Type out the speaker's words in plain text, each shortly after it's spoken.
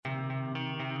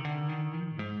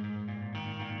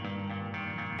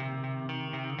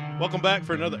Welcome back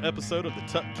for another episode of the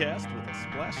Tuckcast with a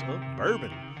splash of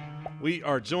bourbon. We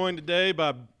are joined today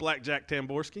by Blackjack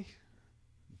Tamborski,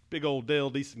 big old Dale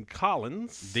Deason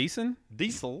Collins. Diesel.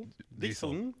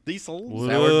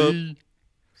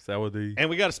 Sour D. And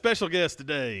we got a special guest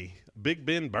today, Big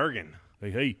Ben Bergen.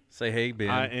 Hey. Say hey, Ben.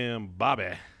 I am Bobby,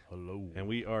 Hello. and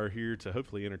we are here to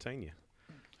hopefully entertain you.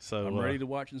 So I'm ready to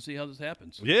watch and see how this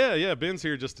happens. Yeah, Ben's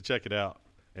here just to check it out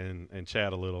and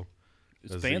chat a little.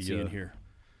 It's As fancy he, in here.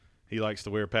 He likes to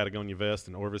wear Patagonia vest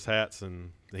and Orvis hats,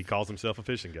 and he calls himself a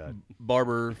fishing guide.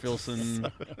 Barber Filson.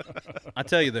 I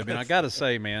tell you though, Ben, I got to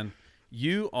say, man,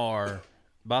 you are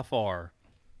by far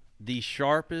the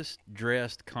sharpest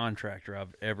dressed contractor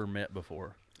I've ever met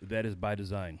before. That is by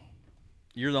design.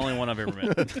 You're the only one I've ever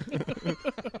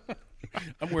met.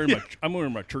 I'm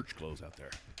wearing my church clothes out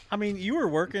there. I mean, you were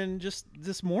working just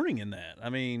this morning in that. I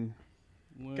mean,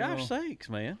 Well, gosh sakes,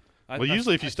 man. Well,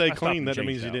 usually if you stay I stopped clean, and that changed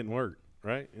means you out. didn't work,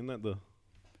 right? Isn't that the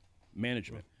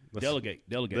Management. That's- Delegate.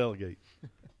 delegate?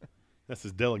 That's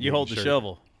his delegate. You hold the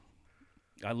shovel.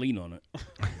 I lean on it.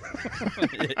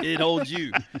 It holds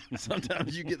you.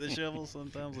 Sometimes you get the shovel,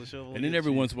 sometimes the shovel And then gets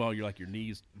every you. once in a while, you're like your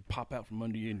knees pop out from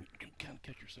under you and you can kind of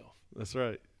catch yourself. That's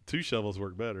right. 2 shovels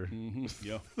work better.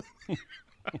 Yeah.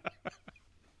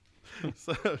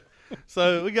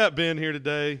 So we got Ben here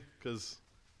today because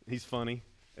he's funny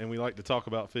and we like to talk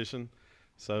about fishing.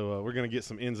 So we're going to get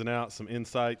some ins and outs, some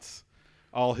insights,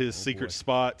 all his secret boy.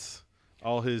 spots,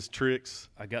 all his tricks.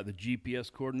 I got the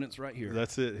GPS coordinates right here.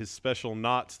 That's it. His special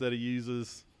knots that he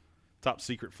uses, top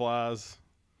secret flies.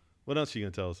 What else are you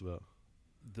going to tell us about?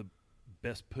 The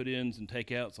best put-ins and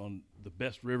takeouts on the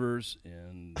best rivers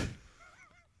and,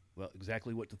 well,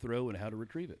 exactly what to throw and how to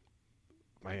retrieve it.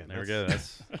 Man, There we go.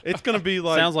 That's It's going to be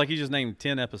like sounds like you just named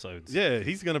 10 episodes. yeah.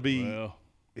 He's going to be. Well,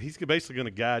 He's basically going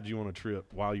to guide you on a trip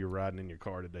while you're riding in your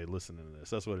car today listening to this.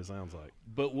 That's what it sounds like.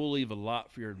 but we'll leave a lot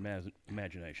for your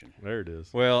imagination. There it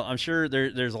is. Well, I'm sure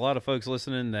there's a lot of folks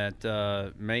listening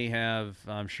that may have,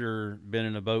 I'm sure, been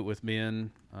in a boat with Ben,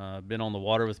 been on the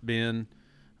water with Ben,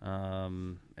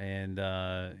 and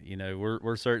you know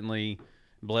we're certainly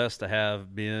blessed to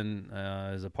have Ben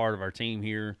as a part of our team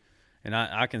here. And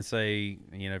I can say,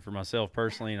 you know, for myself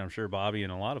personally, and I'm sure Bobby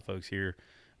and a lot of folks here,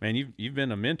 man, you've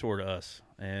been a mentor to us,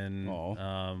 and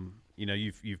you know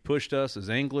you've pushed us as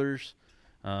anglers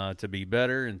to be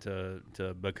better and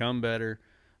to become better,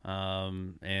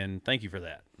 and thank you for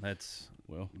that. That's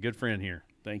Well, a good friend here.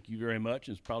 thank you very much.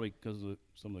 It's probably because of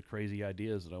some of the crazy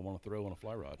ideas that I want to throw on a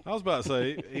fly rod. I was about to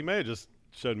say, he may have just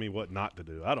showed me what not to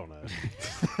do. I don't know.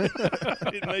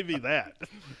 It may be that.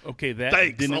 Okay, that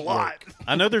Thanks didn't a lot.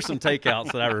 I know there's some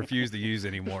takeouts that I refuse to use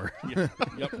anymore. Work.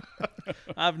 Yep.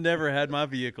 I've never had my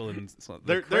vehicle in the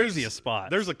There's craziest spots.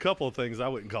 There's a couple of things I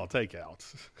wouldn't call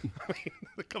takeouts. I mean,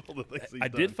 a couple of things he's I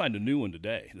done. did find a new one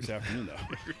today, this afternoon,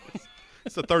 though.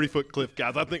 It's a 30-foot cliff,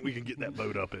 guys. I think we can get that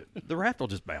boat up it. the raft will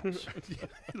just bounce.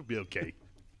 It'll be okay.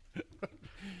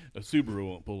 A Subaru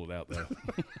won't pull it out, though.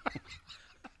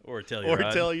 Or a Or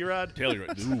tell you ride.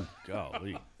 Telluride. Ooh,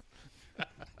 golly.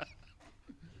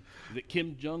 Is it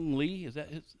Kim Jong Lee? Is that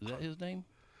his name?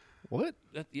 What?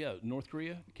 Yeah, North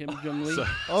Korea. Kim Jong Lee.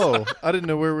 Oh, I didn't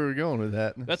know where we were going with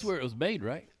that. That's where it was made,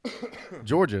 right?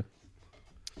 Georgia.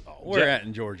 We're at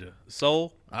in Georgia.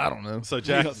 Seoul. I don't know. So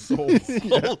Jack, Seoul,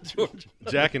 Georgia.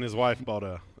 Jack and his wife bought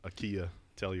a Kia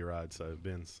Telluride. So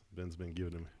Ben's been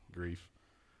giving him grief.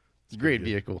 It's a great good.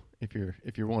 vehicle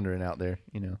if you're wondering out there,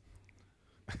 you know.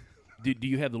 Do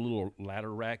you have the little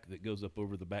ladder rack that goes up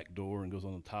over the back door and goes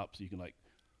on the top so you can like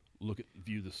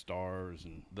view the stars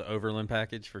and The Overland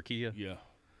package for Kia. yeah.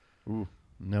 Ooh,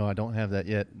 no, I don't have that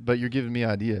yet. But you're giving me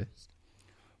ideas.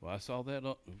 Well, I saw that.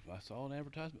 I saw an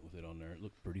advertisement with it on there. It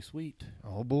looked pretty sweet.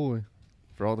 Oh boy,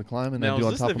 for all the climbing Now, I do is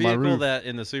on this top the of my vehicle roof. that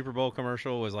in the Super Bowl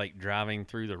commercial was like driving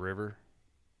through the river?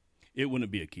 It wouldn't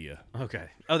be a Kia. Okay.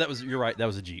 Oh, you're right. That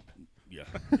was a Jeep. Yeah.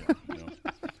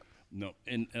 No.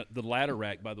 And the ladder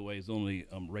rack, by the way, is only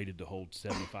rated to hold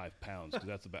 75 pounds because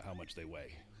that's about how much they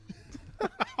weigh.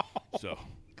 So,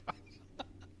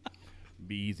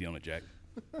 be easy on it, Jack.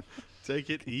 Take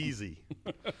it easy.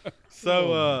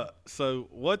 So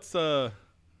what's when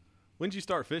did you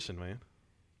start fishing, man?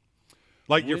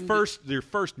 Like your When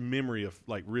first memory of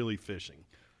like really fishing.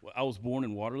 Well, I was born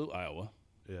in Waterloo, Iowa.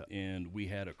 Yeah. And we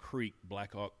had a creek,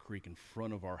 Black Hawk Creek, in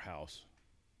front of our house.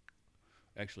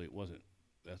 Actually, it wasn't.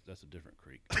 That's a different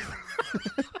creek.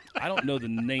 I don't know the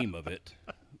name of it,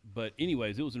 but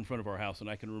anyways, it was in front of our house, and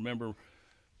I can remember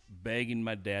begging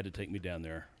my dad to take me down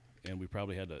there, and we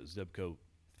probably had a Zebco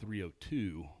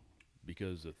 302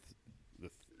 because of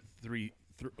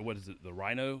what is it, the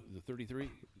Rhino, the 33?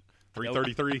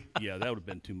 333. Yeah, that would have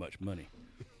been too much money.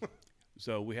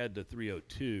 So we had the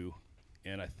 302,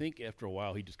 and I think after a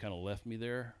while he just kind of left me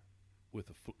there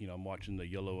with I'm watching the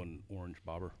yellow and orange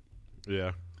bobber,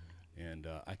 Yeah. and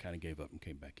I kind of gave up and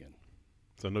came back in.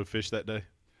 So no fish that day?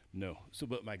 No. So,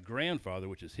 but my grandfather,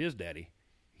 which is his daddy,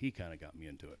 he kind of got me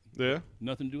into it. Yeah.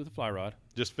 Nothing to do with the fly rod,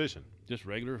 Just fishing. just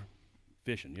regular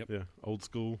fishing. Yep. Yeah. Old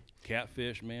school.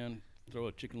 Catfish, man. Throw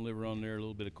a chicken liver on there, a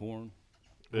little bit of corn.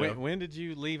 Yeah. When did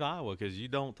you leave Iowa? Because you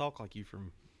don't talk like you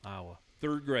from Iowa.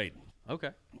 3rd grade.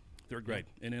 Okay. 3rd grade.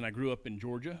 And then I grew up in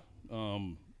Georgia,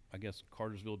 I guess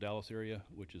Cartersville, Dallas area,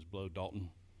 which is below Dalton.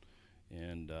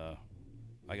 And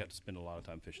I got to spend a lot of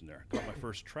time fishing there. Caught my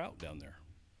first trout down there,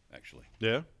 actually.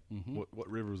 Yeah. What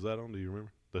river was that on? Do you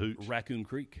remember? The Hooch? Raccoon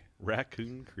Creek.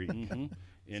 Raccoon Creek. And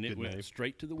it good went name.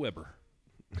 straight to the Weber.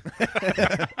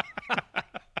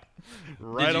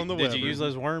 Right on the Did Weber. you use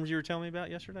those worms you were telling me about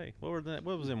yesterday? What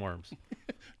was in worms?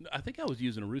 No, I think I was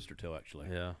using a rooster tail, actually.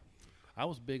 Yeah. I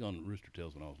was big on rooster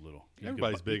tails when I was little. You could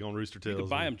Everybody's bu- big on rooster You tails. could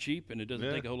buy them cheap, and it doesn't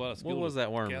Yeah. take a whole lot of skill. What was to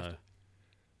that worm, cast though? it.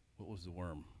 What was the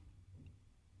worm?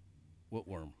 What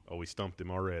worm? Oh, we stumped him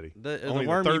already. The Only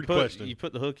worm third question. you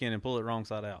put the hook in and pull it wrong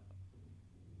side out.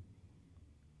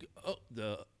 Oh,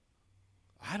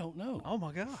 I don't know. Oh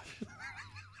my gosh!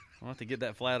 I'll have to get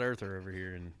that flat earther over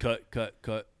here and Cut.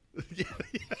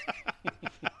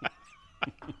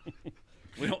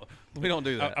 we don't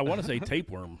do that. I want to say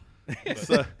tapeworm.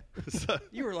 so,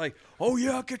 You were like, "Oh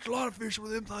yeah, I catch a lot of fish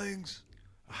with them things."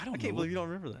 I don't I can't know. believe you don't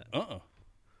remember that.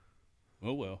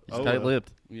 Oh well. It's Oh,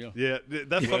 tight-lipped. Yeah. yeah,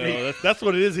 that's what Well, that's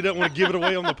what it is. He doesn't want to give it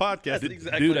away on the podcast.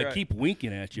 exactly Dude, right. I keep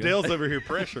winking at you. Dale's over here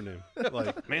pressuring him.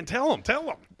 Like, man, tell him.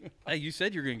 Hey, you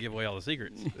said you were going to give away all the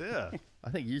secrets. Yeah. I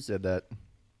think you said that.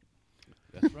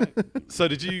 That's right. So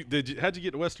how'd you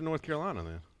get to Western North Carolina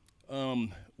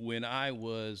then? When I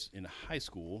was in high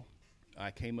school,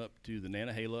 I came up to the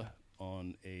Nantahala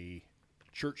on a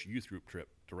church youth group trip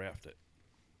to raft it.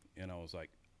 And I was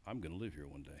like, I'm going to live here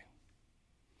one day.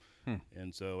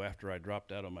 And so after I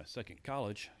dropped out of my second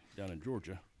college down in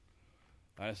Georgia,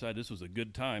 I decided this was a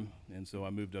good time. And so I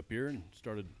moved up here and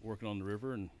started working on the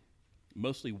river, and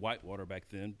mostly whitewater back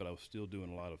then, but I was still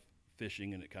doing a lot of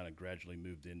fishing, and it kind of gradually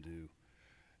moved into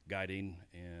guiding.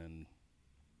 And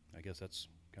I guess that's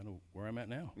kind of where I'm at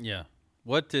now. Yeah.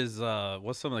 What's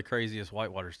some of the craziest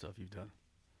whitewater stuff you've done?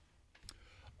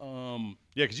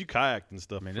 Yeah, because you kayaked and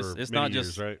stuff I mean, for it's many not years,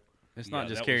 just right? It's Yeah, not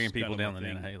just that carrying was people kinda down the my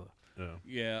thing. Nantahala. Yeah.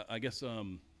 Yeah, I guess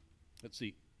let's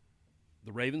see,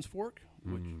 the Ravens Fork,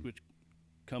 which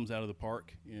comes out of the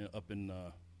park up in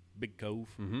Big Cove.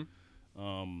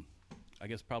 I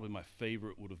guess probably my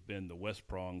favorite would have been the West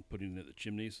Prong, putting it at the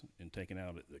Chimneys and taking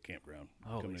out at the campground.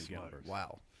 Holy coming in smokes. Gatlinburg.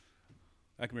 Wow.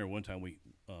 I can remember one time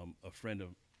a friend of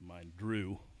mine,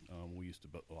 Drew, we used to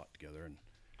boat a lot together, and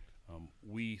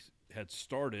we had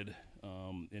started,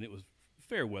 and it was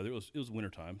fair weather. It was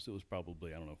wintertime, so it was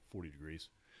probably, 40 degrees.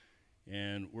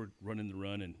 And we're running the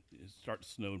run, and it started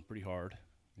snowing pretty hard.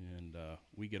 And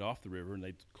we get off the river, and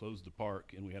they closed the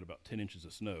park, and we had about 10 inches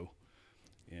of snow.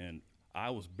 And I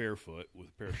was barefoot with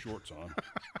a pair of shorts on.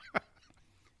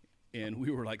 And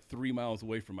we were like 3 miles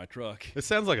away from my truck. It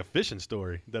sounds like a fishing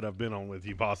story that I've been on with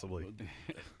you, possibly.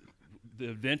 The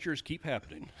adventures keep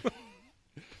happening.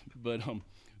 But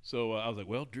so I was like,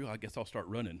 well, Drew, I guess I'll start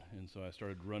running. And so I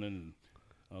started running,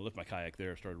 and I left my kayak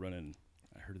there, started running, and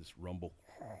I heard this rumble.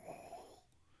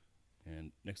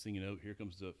 And next thing you know, here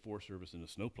comes the Forest Service and the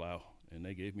snowplow, and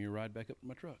they gave me a ride back up to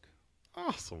my truck.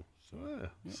 Awesome. Yeah.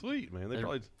 Sweet, man. They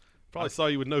probably saw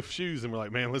you with no shoes and were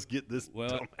like, man, let's get this.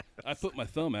 Well, I put my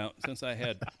thumb out. Since I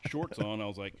had shorts on, I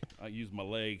was like, I used my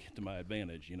leg to my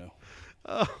advantage,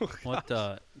 Oh, What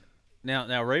now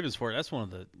Ravensford, that's one of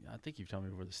the, I think you've told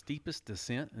me before, the steepest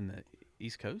descent in the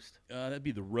East Coast. That'd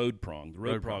be the road prong. The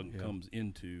road, Road prong, prong yeah. comes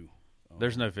into.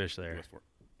 There's no fish there. West Fork.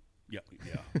 Yeah.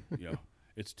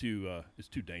 It's too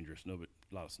dangerous. No, but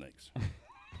a lot of snakes.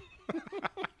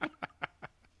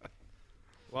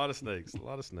 a lot of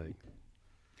snakes.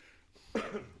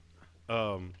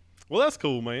 Well, that's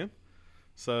cool, man.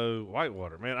 So,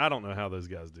 whitewater. Man, I don't know how those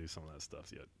guys do some of that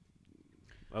stuff yet.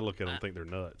 I look at them and think they're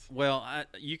nuts. Well,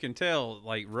 you can tell,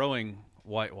 like, rowing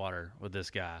whitewater with this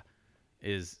guy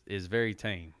is very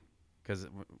tame. Because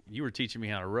you were teaching me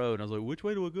how to row, and I was like, which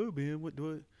way do I go, man? What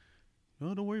do I?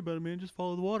 No, don't worry about it, man. Just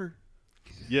follow the water.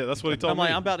 Yeah, that's what he told I'm me.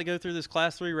 like, I'm about to go through this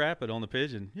Class 3 rapid on the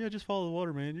Pigeon. Yeah, just follow the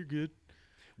water, man. You're good.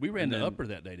 We ran And the then- upper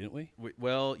that day, didn't we?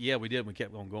 Well, yeah, we did. We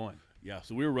kept on going. Yeah.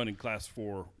 So we were running Class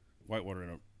 4 whitewater in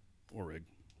a oar rig.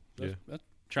 That's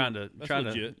Trying to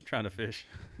legit. trying to fish.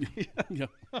 yeah.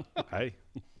 Hey,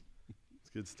 it's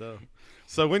good stuff.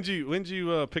 So, when'd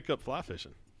you pick up fly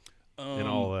fishing and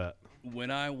all that? When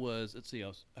I was,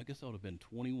 I guess I would have been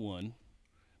 21.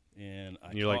 And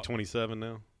You're like 27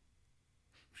 now?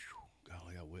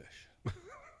 Golly, I wish.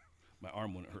 My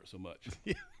arm wouldn't hurt so much.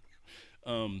 Yeah.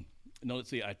 No, let's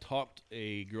see. I talked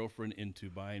a girlfriend into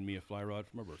buying me a fly rod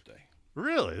for my birthday.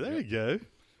 Really? There you go.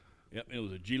 Yep, it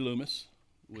was a G. Loomis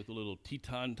with a little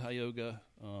Teton Tioga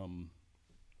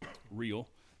reel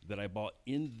that I bought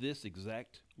in this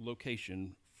exact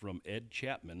location from Ed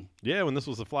Chapman. Yeah, when this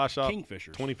was a fly shop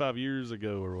Kingfishers. 25 years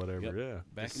ago or whatever. Yep. Yeah.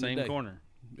 Back The in the same day. corner.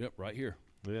 Yep, right here.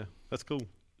 Yeah. That's cool.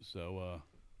 So,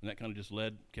 and that kind of just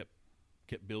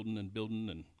kept building and building,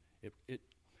 and it.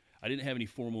 I didn't have any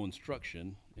formal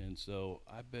instruction, and so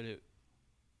I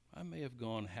may have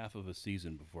gone half of a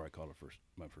season before I caught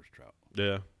my first trout.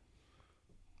 Yeah.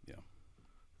 Yeah.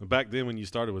 Back then when you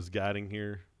started, was guiding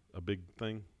here a big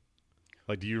thing?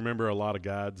 Like, do you remember a lot of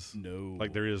guides No.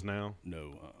 like there is now?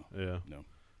 No. Yeah. No.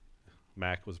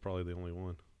 Mac was probably the only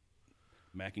one.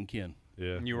 Mac and Ken.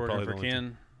 Yeah. You probably working the for only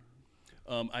two.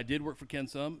 Ken? I did work for Ken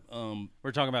some.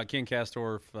 We're talking about Ken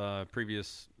Castorf,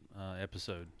 previous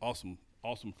episode.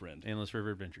 Awesome friend. Endless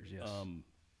River Adventures, yes.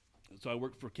 So I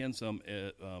worked for Ken some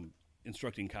at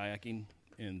instructing kayaking,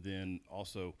 and then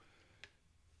also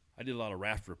I did a lot of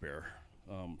raft repair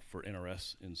for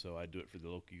NRS, and so I do it for the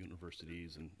local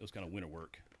universities, and it was kind of winter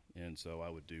work, and so I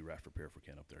would do raft repair for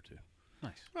Ken up there too.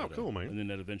 Nice. Oh, cool, man. And then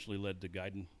that eventually led to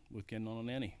guiding with Ken on a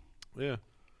nanny, Yeah.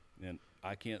 and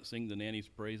I can't sing the nanny's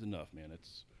praise enough, man.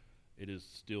 It is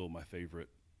still my favorite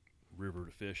river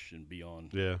to fish and beyond.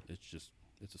 Yeah.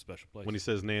 It's a special place. When he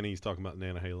says nanny, he's talking about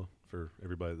Nantahala for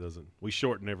everybody that doesn't. We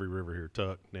shorten every river here.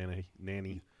 Tuck, nanny,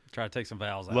 Try to take some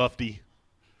vowels out. lufty,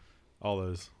 all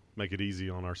those. Make it easy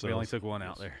on We ourselves. only took one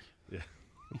out there.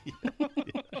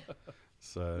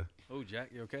 So, Oh, Jack,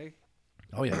 you okay?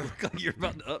 Oh yeah, Look like you're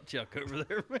about to upchuck over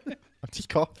there, man. I'm just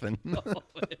coughing.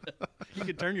 You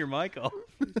can turn your mic off.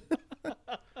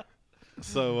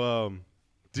 so,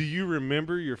 do you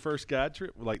remember your first guide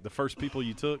trip? Like the first people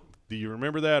you took? Do you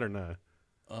remember that or no?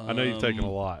 I know you've taken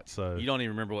a lot, so You don't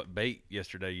even remember what bait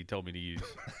yesterday you told me to use.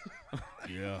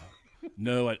 Yeah.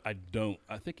 No, I don't.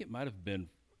 I think it might have been.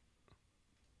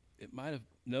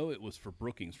 No, it was for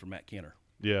Brookings for Matt Canner.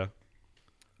 yeah,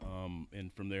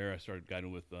 And from there I started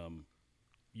guiding with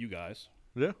you guys.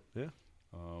 yeah.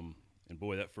 And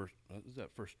boy, that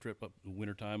first trip up the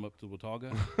wintertime up to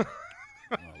Watauga.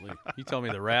 Golly. You told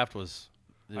me the raft was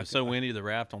so windy. The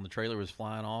raft on the trailer was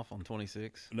flying off on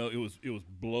 26. No, it was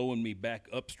blowing me back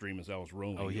upstream as I was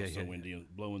rowing. Oh, yeah, it was so yeah, windy and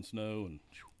blowing sno and.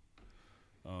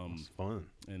 It's fun.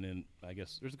 And then I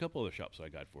guess there's a couple other shops I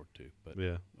guide for too, but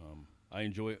Yeah, I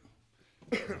enjoy it.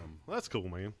 well, that's cool,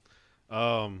 man.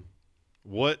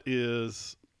 What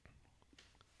is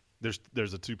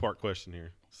there's a 2-part question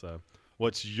here. So,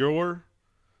 what's your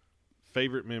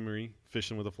favorite memory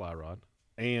fishing with a fly rod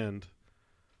and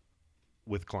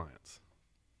with clients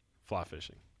fly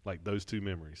fishing? Like those 2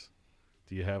 memories.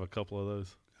 Do you have a couple of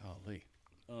those? Golly.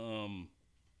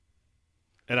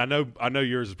 And I know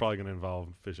yours is probably going to involve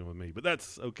fishing with me, but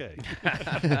that's okay.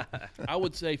 I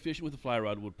would say fishing with a fly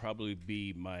rod would probably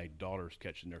be my daughters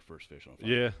catching their first fish on a fly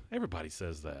rod. Yeah, everybody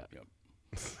says that. Yep.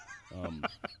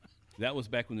 That was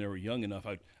back when they were young enough.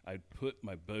 I'd put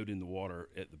my boat in the water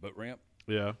at the boat ramp.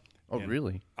 Yeah. Oh And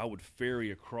really? I would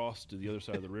ferry across to the other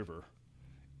side of the river,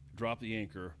 drop the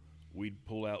anchor. We'd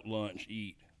pull out lunch,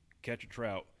 eat, catch a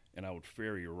trout, and I would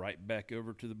ferry right back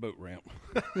over to the boat ramp,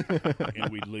 and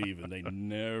we'd leave. And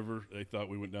they thought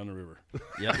we went down the river.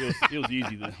 Yep. It was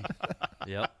easy then.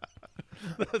 Yep.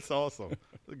 That's awesome.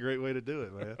 That's a great way to do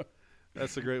it, man.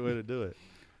 That's a great way to do it.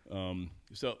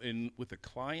 So, with a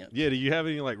client, Yeah, do you have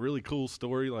any like really cool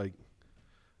story? Like,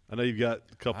 I know you've got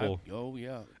a couple, oh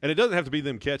yeah, and it doesn't have to be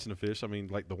them catching a fish. I mean,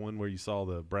 like the one where you saw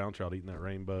the brown trout eating that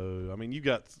rainbow. I mean,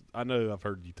 I know I've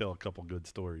heard you tell a couple good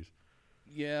stories.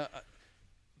 yeah.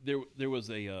 There was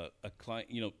a client.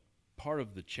 You know, part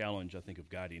of the challenge I think of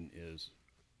guiding is,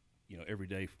 every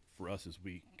day for us as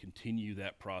we continue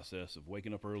that process of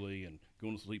waking up early and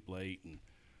going to sleep late and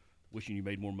wishing you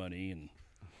made more money and.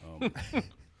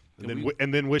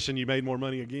 And then wishing you made more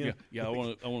money again. Yeah, I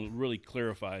want to really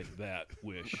clarify that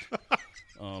wish.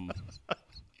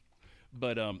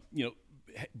 But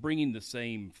bringing the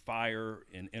same fire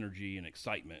and energy and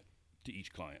excitement to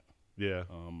each client. Yeah.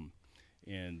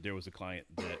 And there was a client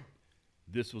that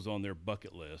this was on their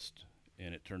bucket list,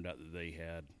 and it turned out that they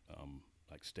had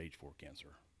like stage 4 cancer.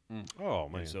 Oh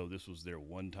man. And so this was their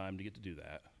one time to get to do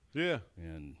that, Yeah.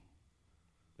 and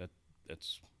that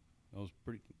was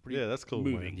pretty Yeah, that's cool,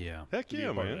 moving. man. Yeah. Heck to be yeah,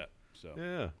 a part of man. that. So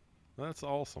Yeah. That's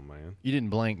awesome, man. You didn't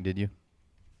blank, did you?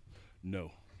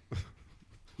 no.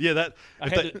 Yeah, that. I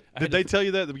if had they- to- I did had they to- tell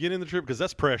you that at the beginning of the trip? Because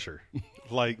that's pressure.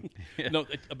 Like, No,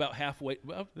 about halfway.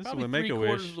 Well, This is probably when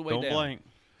Make-A-Wish. 3/4 of the way Don't down. blank.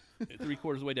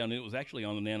 3/4 of the way down. And it was actually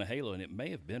on the Nantahala, and it may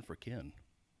have been for Ken.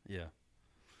 Yeah,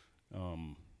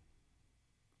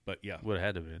 But yeah, would have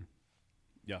had to have been.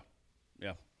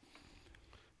 yeah.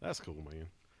 that's cool, man.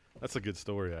 That's a good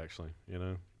story, actually. You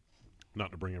know,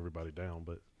 not to bring everybody down,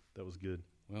 but that was good.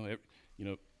 Well, you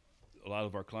know, a lot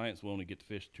of our clients will only get to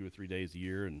fish 2 or 3 days a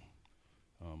year, and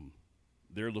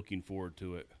they're looking forward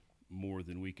to it more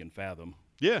than we can fathom.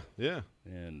 Yeah, yeah.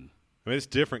 And I mean, it's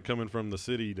different coming from the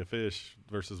city to fish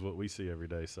versus what we see every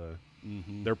day. So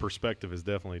their perspective is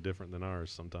definitely different than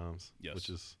ours sometimes. Yes. Which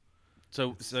is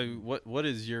So what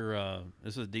is your?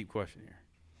 This is a deep question here.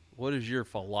 What is your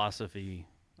philosophy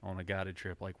on a guided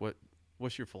trip? Like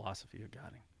what's your philosophy of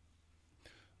guiding?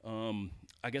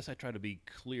 I guess I try to be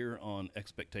clear on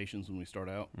expectations when we start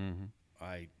out. Mm-hmm.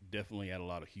 I definitely add a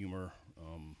lot of humor,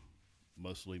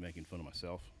 mostly making fun of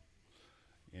myself,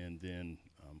 and then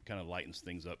kind of lightens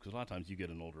things up, because a lot of times you get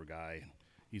an older guy, and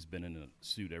he's been in a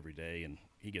suit every day, and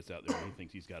he gets out there and he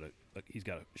thinks he's got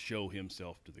to show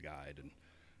himself to the guide and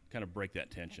kind of break that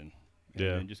tension. And,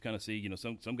 Yeah. and just kind of see,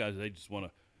 some guys, they just want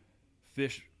to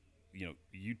fish.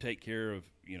 You take care of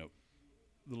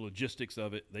the logistics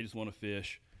of it. They just want to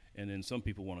fish. And then some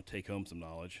people want to take home some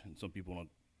knowledge, and some people want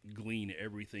to glean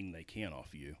everything they can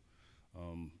off you.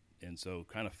 And so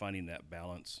kind of finding that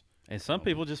balance. And some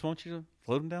people just want you to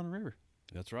float them down the river.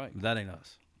 That's right. That ain't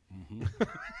us.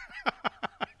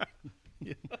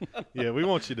 yeah, we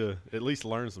want you to at least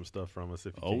learn some stuff from us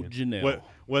if you Oh, can. Janelle.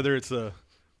 Whether it's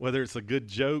a good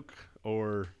joke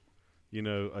or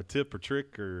a tip or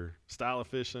trick or style of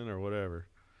fishing or whatever.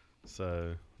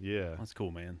 So yeah, That's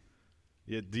cool, man.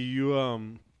 yeah. Do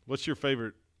you what's your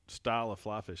favorite style of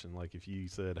fly fishing? Like if you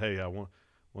said, hey, I want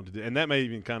to do, and that may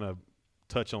even kind of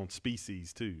touch on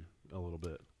species too a little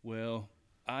bit. Well,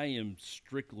 I am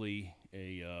strictly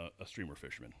a streamer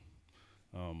fisherman.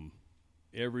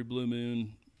 Every blue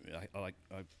moon, I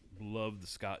love the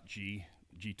Scott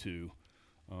G2.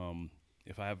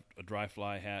 If I have a dry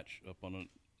fly hatch up on an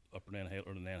upper Nantahala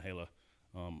or the Nantahala,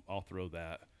 I'll throw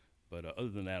that. But other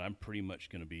than that, I'm pretty much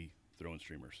going to be throwing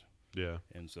streamers. Yeah,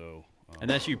 And so, And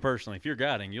that's you personally. If you're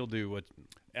guiding, you'll do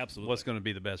absolutely, what's going to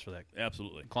be the best for that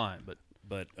absolutely. client. But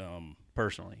But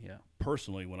personally, yeah.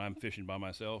 personally, when I'm fishing by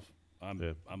myself,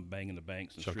 Yeah. I'm banging the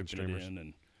banks and Chucking stripping streamers. it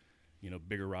in, and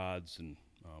bigger rods, and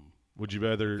would you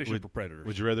rather fishing for predators.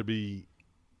 would you rather be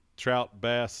trout,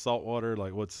 bass, saltwater?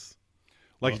 Like what's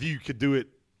like Well- if you could do it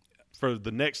for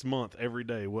the next month every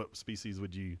day, what species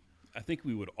would you? I think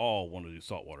we would all want to do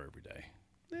saltwater every day,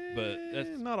 but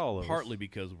that's not all of partly us.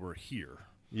 because we're here.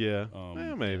 Yeah,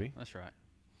 maybe. That's right.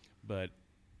 But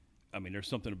I mean, there's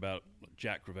something about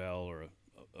Jack Crevalle or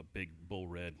a big bull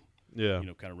red, Yeah,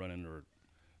 kind of running or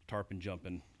tarpon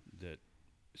jumping that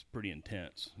is pretty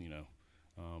intense,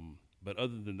 But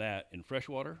other than that, in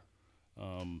freshwater,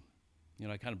 I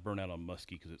kind of burn out on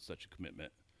muskie because it's such a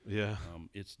commitment. yeah,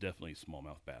 It's definitely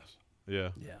smallmouth bass.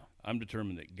 yeah. Yeah. I'm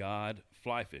determined that God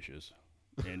fly fishes,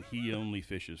 and He only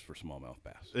fishes for smallmouth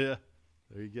bass. Yeah,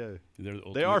 there you go. They're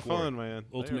the They are ultimate quarry. fun, man.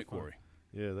 They are Ultimate fun. quarry.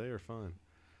 Yeah, they are fun.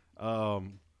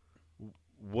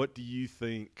 What do you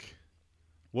think?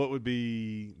 What would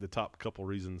be the top couple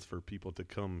reasons for people to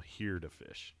come here to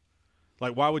fish?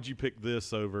 Like, why would you pick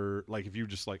this over? Like, if you were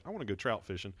just like, I want to go trout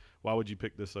fishing, why would you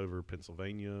pick this over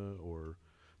Pennsylvania or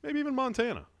maybe even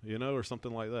Montana? Or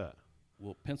something like that.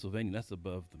 Well, Pennsylvania, that's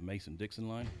above the Mason-Dixon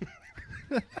line.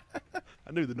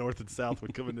 I knew the North and South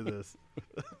would come into this.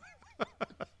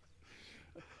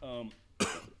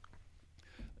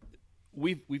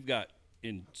 We've got,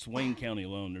 in Swain County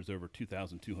alone, there's over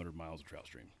 2,200 miles of trout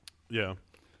stream. Yeah,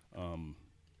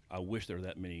 I wish there were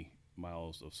that many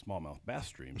miles of smallmouth bass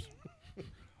streams.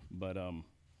 But,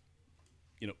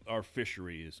 our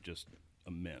fishery is just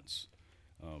immense.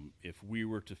 If we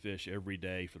were to fish every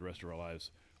day for the rest of our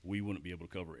lives, we wouldn't be able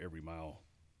to cover every mile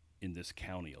in this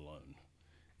county alone.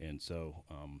 And so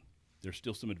there's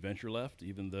still some adventure left,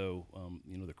 even though,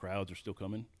 the crowds are still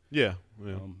coming. yeah.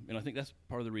 And I think that's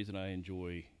part of the reason I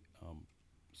enjoy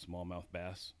smallmouth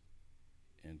bass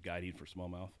and guiding for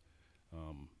smallmouth.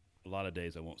 A lot of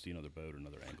days I won't see another boat or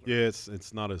another angler. Yeah,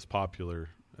 it's not as popular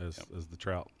as the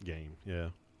trout game. Yeah,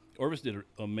 Orvis did an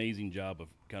amazing job of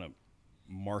kind of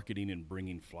marketing and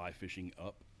bringing fly fishing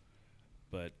up,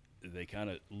 but they kind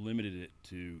of limited it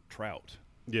to trout.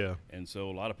 yeah, And so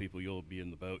a lot of people, you'll be in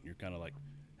the boat and you're kind of like,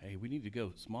 hey, we need to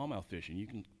go smallmouth fishing. You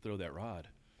can throw that rod.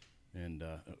 And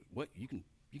what, you can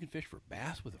fish for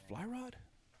bass with a fly rod?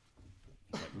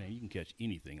 It's like, man, you can catch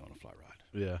anything on a fly rod.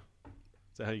 yeah.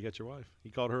 Is that how you got your wife?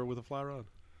 You caught her with a fly rod?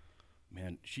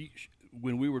 Man,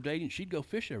 when we were dating, she'd go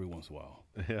fish every once in a while.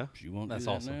 Yeah. She won't That's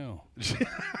do that awesome. now.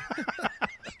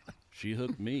 She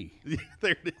hooked me. Yeah,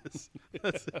 there it is.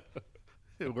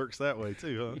 It works that way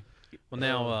too, huh? Well,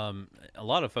 now a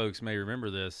lot of folks may remember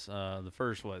this. The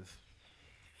first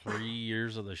 3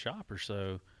 years of the shop or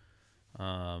so,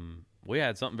 we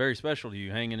had something very special to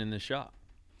you hanging in this shop.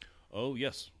 Oh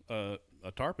yes, a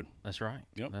tarpon. That's right.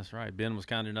 Yep. That's right. Ben was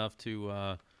kind enough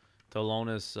to loan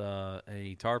us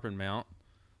a tarpon mount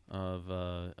of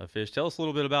a fish. Tell us a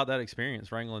little bit about that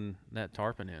experience wrangling that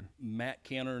tarpon in. Matt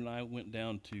Canner and I went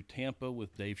down to Tampa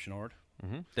with Dave Chenard.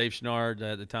 Dave Chenard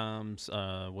at the times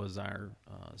was our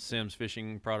Sims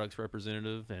Fishing Products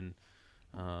representative and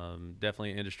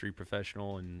definitely an industry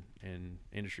professional and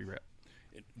industry rep.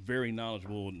 Very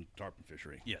knowledgeable in tarpon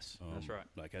fishery. Yes, that's right.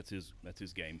 Like that's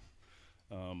his game.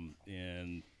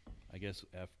 And I guess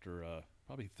after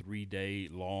probably 3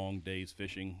 long days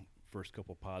fishing, first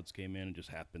couple pods came in and just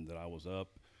happened that I was up.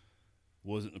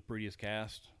 Wasn't the prettiest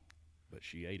cast, but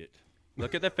she ate it,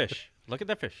 Look at that fish. Look at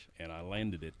that fish. and I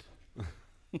landed it.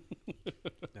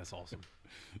 That's awesome.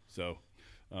 So,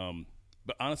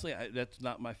 but honestly, that's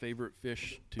not my favorite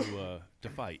fish to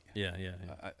fight. Yeah.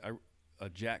 A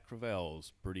Jack Crevalle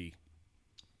is pretty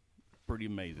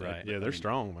amazing. Right. Yeah, they're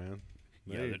strong, man.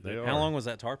 Yeah, They are. How long was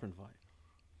that tarpon fight?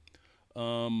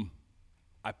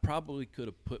 I probably could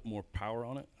have put more power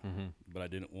on it, but I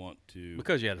didn't want to.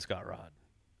 Because you had a Scott rod.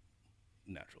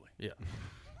 Naturally, Yeah.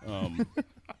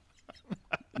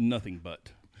 nothing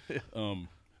but.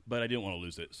 But I didn't want to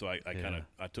lose it, so I kind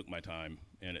of took my time.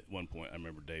 And at one point, I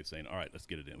remember Dave saying, "All right, let's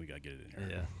get it in. We got to get it in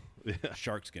here." Yeah.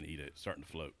 Shark's gonna eat it. It's starting to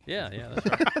float. Yeah, that's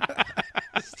right.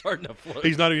 It's starting to float.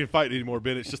 He's not even fighting anymore,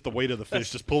 Ben. It's just the weight of the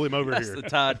fish. Just pull him over That's here. the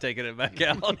tide taking it back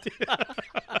out.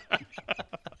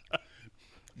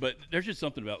 But there's just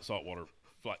something about saltwater.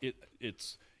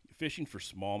 It's fishing for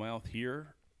smallmouth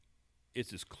here.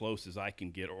 It's as close as I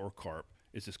can get, or carp.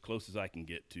 It's as close as I can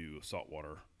get to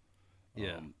saltwater.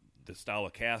 Yeah. The style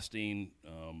of casting,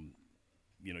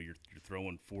 you're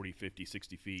throwing 40, 50,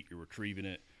 60 feet. You're retrieving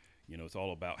it. It's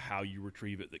all about how you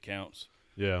retrieve it that counts.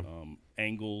 Yeah.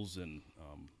 Angles and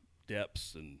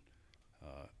depths, and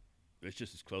it's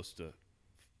just as close to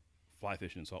fly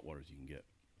fishing in saltwater as you can get.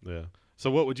 Yeah. So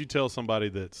what would you tell somebody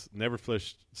that's never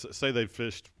fished, say they've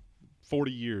fished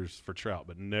 40 years for trout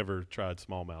but never tried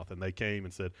smallmouth, and they came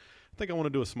and said, I think I want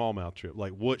to do a smallmouth trip.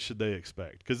 Like, what should they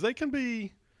expect? Because they can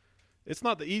be – it's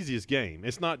not the easiest game.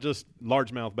 It's not just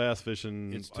largemouth bass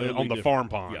fishing It's totally on the different. farm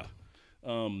pond.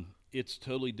 Yeah. It's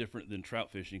totally different than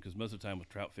trout fishing, because most of the time with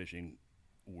trout fishing,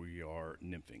 we are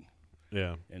nymphing.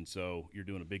 Yeah. And so you're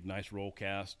doing a big, nice roll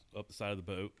cast up the side of the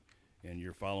boat, and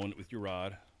you're following it with your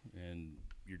rod, and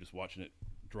you're just watching it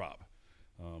drop.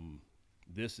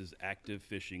 This is active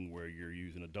fishing where you're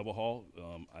using a double haul.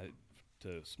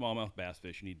 To smallmouth bass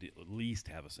fish, you need to at least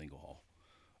have a single haul.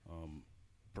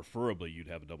 Preferably, you'd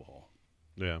have a double haul.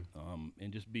 Yeah.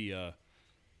 And just be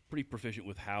pretty proficient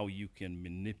with how you can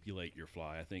manipulate your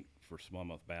fly. I think for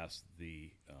smallmouth bass,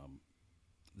 the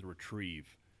retrieve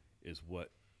is what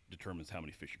determines how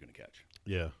many fish you're going to catch.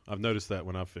 Yeah. I've noticed that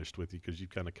when I've fished with you, because you've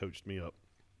kind of coached me up.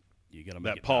 You got to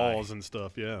make That it pause die. and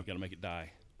stuff, yeah. You got to make it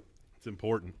die. It's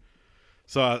important.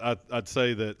 So I'd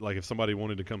say that, like, if somebody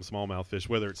wanted to come smallmouth fish,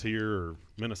 whether it's here or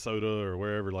Minnesota or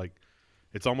wherever, like,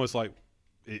 it's almost like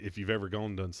if you've ever gone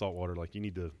and done saltwater, like, you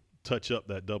need to touch up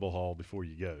that double haul before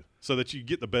you go so that you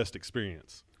get the best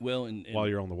experience Well, and while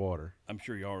you're on the water. I'm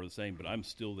sure y'all are the same, but I'm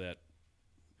still that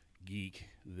geek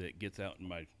that gets out in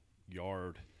my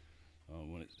yard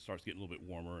when it starts getting a little bit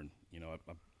warmer, and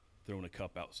I'm throwing a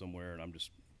cup out somewhere, and I'm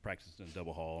just practicing a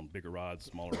double haul on bigger rods,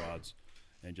 smaller rods,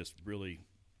 and just really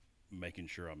making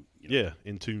sure I'm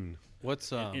In tune.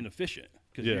 What's and efficient,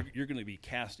 because you're going to be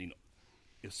casting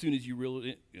as soon as you reel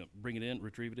it in, bring it in,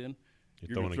 retrieve it in,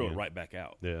 you're going to throw it right back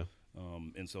out. Yeah.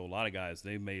 And so a lot of guys,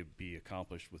 they may be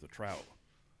accomplished with a trout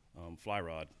fly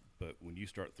rod, but when you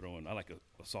start throwing, I like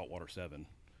a saltwater 7.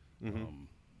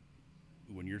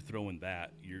 When you're throwing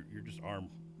that, you're just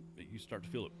you start to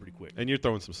feel it pretty quick. And you're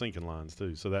throwing some sinking lines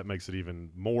too, so that makes it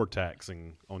even more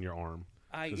taxing on your arm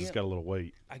because it's got a little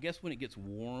weight. I guess when it gets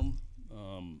warm,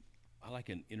 I like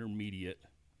an intermediate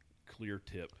clear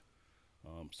tip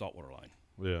saltwater line.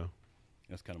 Yeah.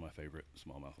 That's kind of my favorite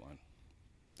smallmouth line.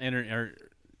 And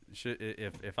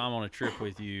if I'm on a trip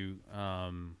with you,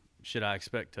 should I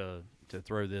expect to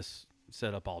throw this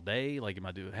setup all day? Like, am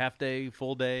I do a half day,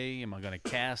 full day? Am I going to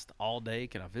cast all day?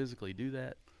 Can I physically do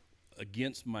that?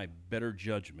 Against my better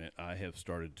judgment, I have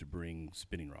started to bring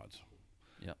spinning rods.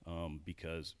 Yep.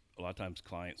 Because a lot of times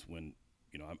clients, when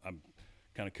I'm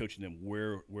kind of coaching them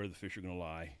where the fish are going to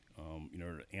lie.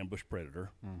 An ambush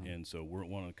predator, and so we're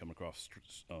wanting to come across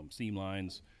seam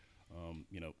lines.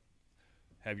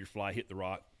 Have your fly hit the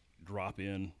rock, drop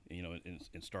in,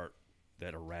 and start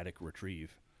that erratic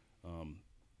retrieve.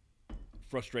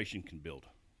 Frustration can build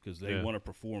because they want to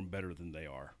perform better than they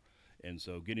are, and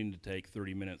so getting to take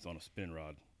 30 minutes on a spin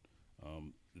rod,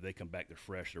 they come back, they're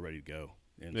fresh, they're ready to go.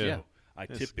 And so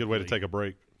it's a good way to take a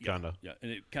break, kind of. Yeah,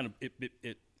 and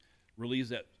it relieves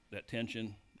that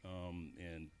tension,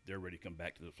 and they're ready to come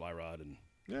back to the fly rod and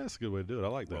that's a good way to do it. I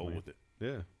like that. roll Man. with it.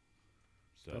 Yeah,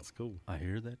 So that's cool. I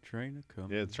hear that train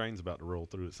coming. Yeah, the train's about to roll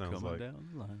through. It sounds coming like. down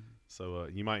the line. So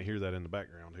you might hear that in the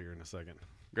background here in a second.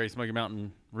 Great Smoky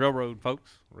Mountain Railroad,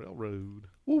 folks. Railroad.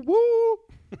 Woo woo.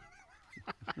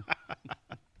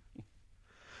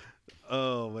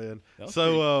 Oh man. That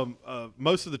So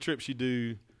most of the trips you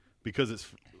do, because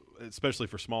it's especially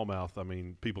for smallmouth, I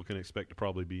mean, people can expect to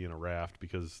probably be in a raft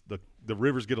because the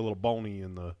rivers get a little bony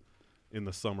in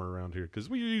the summer around here because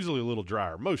we're usually a little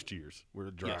drier. Most years we're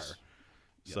drier. Yes.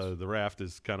 So the raft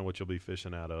is kind of what you'll be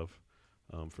fishing out of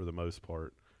for the most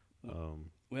part.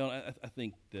 Well, I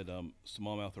think that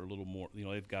smallmouth are a little more,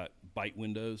 they've got bite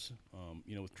windows.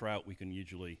 With trout, we can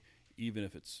usually, even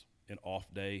if it's an off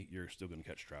day, you're still going to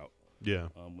catch trout. Yeah.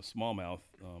 With smallmouth,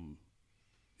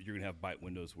 you're going to have bite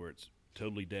windows where it's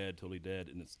totally dead,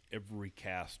 and it's every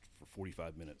cast for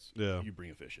 45 minutes. Yeah. You bring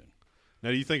a fish in.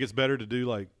 Now, do you think it's better to do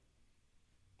like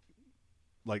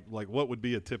what would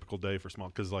be a typical day for small?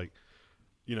 Because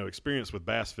experience with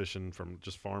bass fishing from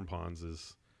just farm ponds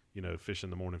is, fish in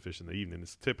the morning, fish in the evening.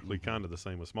 It's typically kind of the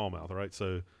same with smallmouth, right?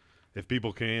 So if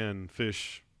people can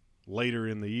fish later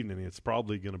in the evening, it's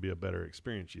probably going to be a better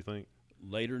experience, you think?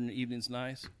 Later in the evening's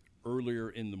nice. Earlier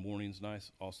in the morning's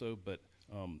nice also. But,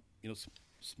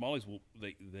 smallies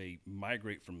they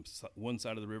migrate from one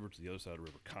side of the river to the other side of the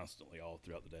river constantly all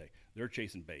throughout the day. They're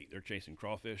chasing bait. They're chasing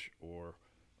crawfish or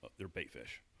they're bait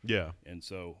fish. Yeah. And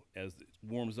so as it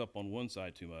warms up on one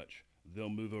side too much, they'll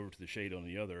move over to the shade on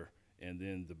the other, and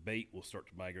then the bait will start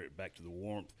to migrate back to the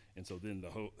warmth, and so then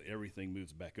everything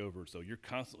moves back over. So you're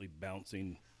constantly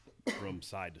bouncing from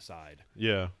side to side.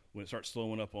 Yeah. When it starts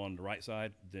slowing up on the right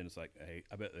side, then it's like, hey,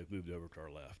 I bet they've moved over to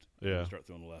our left. Yeah. We start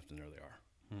throwing the left, and there they are.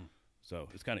 So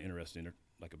it's kind of interesting. They're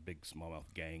like a big smallmouth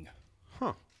gang.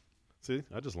 Huh. See,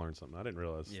 I just learned something. I didn't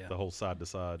realize the whole side to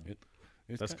side.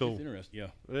 That's cool. It's interesting, yeah.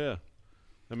 Yeah.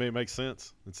 I mean, it makes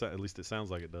sense. At least it sounds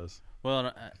like it does.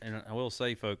 Well, and I will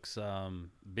say, folks,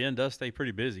 Ben does stay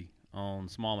pretty busy on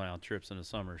smallmouth trips in the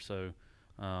summer. So,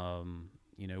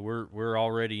 we're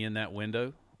already in that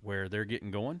window where they're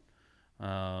getting going.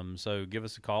 So give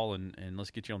us a call and let's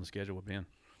get you on the schedule with Ben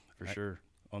for sure.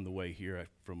 On the way here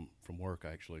from work,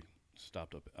 I actually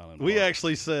stopped up at Island We Park.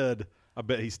 actually said, I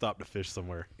bet he stopped to fish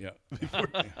somewhere. Yeah.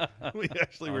 We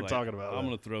actually were talking about I'm that.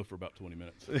 going to throw for about 20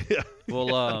 minutes. Yeah.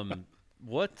 Well,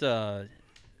 what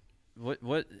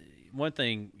one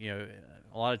thing,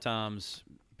 a lot of times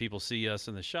people see us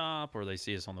in the shop or they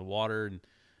see us on the water, and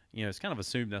it's kind of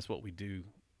assumed that's what we do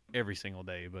every single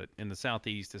day, but in the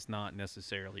Southeast it's not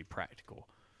necessarily practical.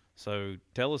 So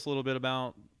tell us a little bit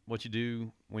about what you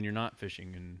do when you're not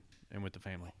fishing and with the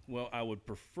family. Well, I would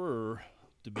prefer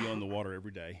to be on the water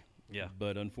every day. Yeah.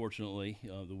 But unfortunately,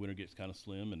 the winter gets kind of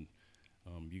slim, and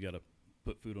you got to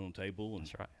put food on the table and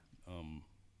That's right.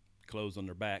 clothes on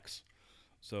their backs.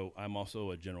 So I'm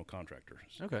also a general contractor.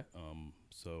 Okay.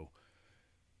 So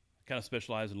kind of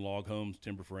specialize in log homes,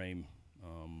 timber frame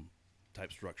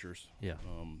type structures. Yeah.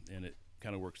 And it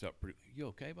kind of works out pretty. You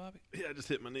okay, Bobby? Yeah, I just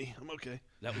hit my knee. I'm okay.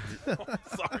 That was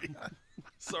Sorry.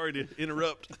 Sorry to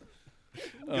interrupt.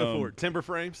 Go for it. Timber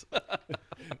frames?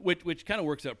 which kind of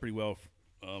works out pretty well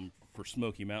for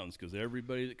Smoky Mountains, because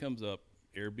everybody that comes up,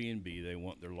 Airbnb, they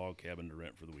want their log cabin to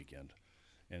rent for the weekend,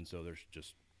 and so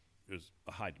there's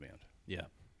a high demand. Yeah.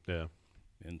 Yeah.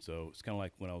 And so it's kind of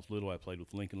like when I was little, I played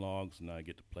with Lincoln logs, and now I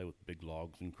get to play with big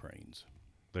logs and cranes.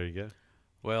 There you go.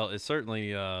 Well, it's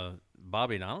certainly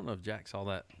Bobby, and I don't know if Jack saw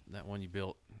that one you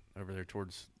built over there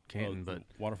towards Canton, the but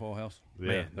waterfall house. Yeah,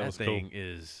 man, that that was thing cool.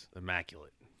 is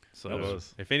immaculate. So That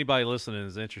was. if anybody listening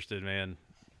is interested, man,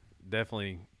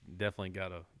 definitely got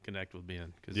to connect with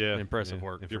Ben, because Yeah. impressive yeah.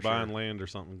 work. If you're for sure. buying land or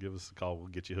something, give us a call. We'll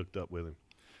get you hooked up with him.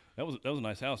 That was a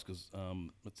nice house, because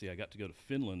let's see, I got to go to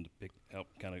Finland to help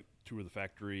kind of tour the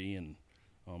factory and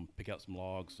pick out some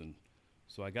logs, and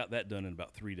so I got that done in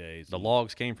about 3 days. The And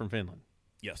logs came from Finland.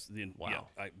 yes, then Wow.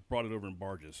 yeah, I brought it over in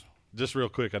barges. Just real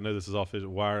quick, I know this is off.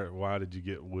 Why did you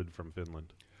get wood from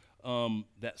Finland?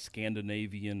 That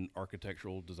Scandinavian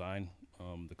architectural design,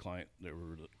 the client, they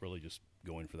were really just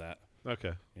going for that.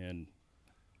 Okay. And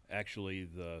actually,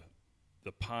 the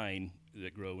the pine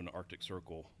that grow in the Arctic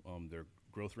Circle. Their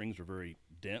growth rings are very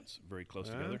dense, very close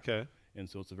together, Okay. and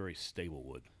so it's a very stable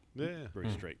wood, Yeah. very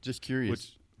straight. Just curious.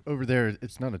 Which- Over there,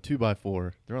 it's not a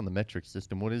 2x4. They're on the metric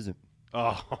system. What is it?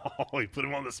 Oh, he put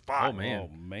him on the spot. Oh, man.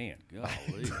 Oh man,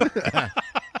 golly.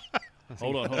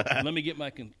 Hold on. Let me get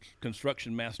my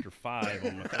construction master 5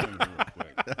 on my phone here real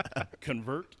quick.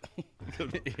 Convert.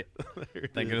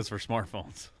 Thank goodness for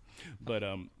smartphones. But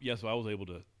so I was able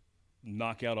to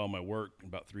knock out all my work in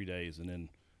about 3 days, and then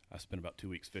I spent about 2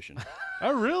 weeks fishing.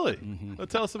 Oh, really? Well,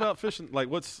 tell us about fishing. Like,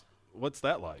 what's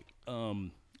that like?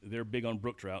 They're big on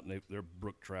brook trout, and their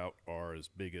brook trout are as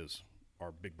big as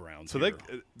our big browns. So here.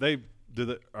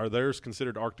 are theirs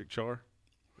considered Arctic char?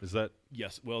 Is that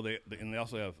Yes. Well, they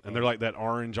also have and they're like that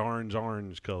orange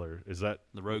color? Is that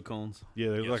The road cones. yeah?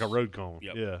 They're like a Yes. road cone.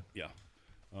 Yep. Yeah.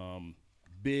 Yeah.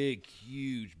 Big,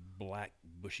 huge, black,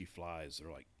 bushy flies.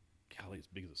 They're like, golly, as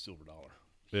big as a silver dollar.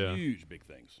 Yeah. Huge, big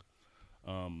things.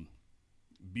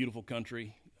 Beautiful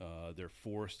country. Their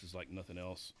forest is like nothing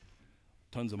else.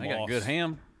 Tons of I moss. got good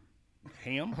ham.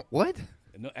 Ham? What?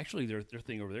 No, actually, their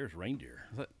thing over there is reindeer.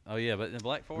 Is that- oh yeah, but in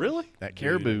Black Forest. Really? That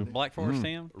caribou. Black Forest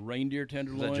ham. Reindeer Is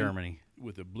tenderloin that Germany?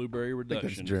 with a blueberry that's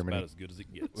reduction. It's Germany. about as good as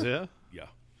it gets. Yeah. Yeah.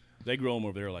 They grow them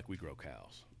over there like we grow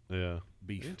cows. Yeah.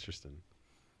 Beef. Interesting.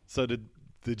 So did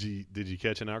you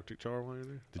catch an Arctic char while you were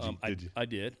there? Did you?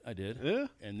 I did. Yeah.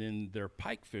 And then their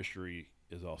pike fishery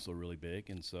is also really big,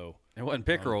 and so It wasn't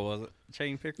pickerel, was it?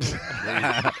 Chain pickerel.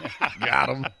 Got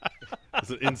him. It's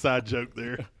an inside joke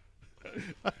there.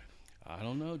 I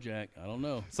don't know, Jack. I don't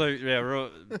know. So yeah,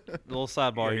 little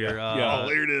sidebar here. Oh,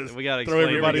 there it is. We got to Throw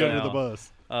everybody here we under go. the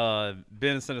bus.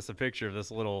 Ben sent us a picture of this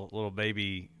little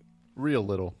baby. Real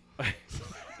little.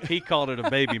 He called it a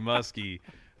baby muskie,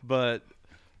 but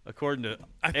according to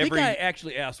I think I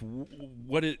actually asked,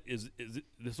 what it is it,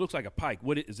 this looks like a pike.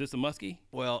 Is this a muskie?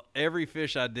 well, every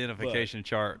fish identification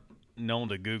chart known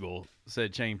to Google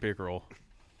said chain pickerel,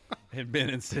 and Ben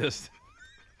insists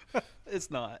it's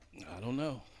not. I don't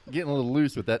know. Getting a little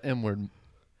loose with that M word.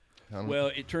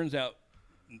 Well, it turns out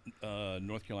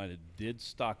North Carolina did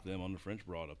stock them on the French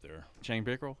Broad up there. Chain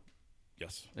pickerel?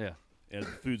 Yes. Yeah. As a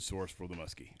food source for the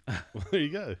muskie. Well, there you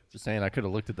go. Just saying, I could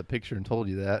have looked at the picture and told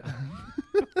you that.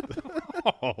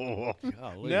 Oh,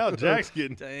 Golly. now Jack's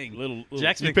getting. Dang. Little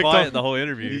Jack's You been picked quiet on- the whole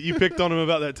interview. You picked on him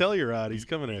about that Telluride. He's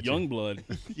coming at young you. blood.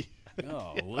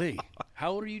 Golly.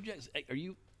 How old are you, Jack? Hey,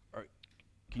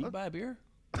 can you buy a beer?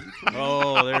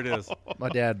 Oh, there it is. My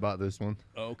dad bought this one.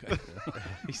 Oh, okay.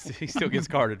 He still gets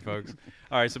carded, folks.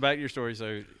 All right, so back to your story.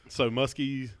 So So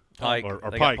muskie Pike. or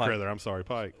They got pike, pike. rather. I'm sorry,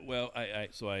 pike. Well,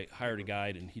 so I hired a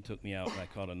guide, and he took me out, and I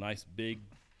caught a nice big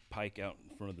pike out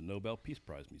in front of the Nobel Peace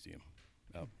Prize Museum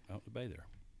out in the bay there.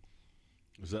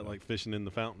 Is that like fishing in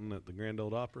the fountain at the Grand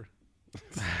Ole Opry?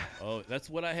 Oh, that's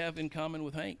what I have in common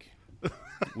with Hank.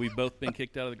 We've both been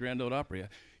kicked out of the Grand Ole Opry.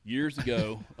 Years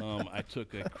ago, I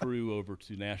took a crew over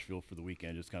to Nashville for the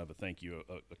weekend, just kind of a thank you,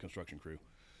 a construction crew.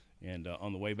 And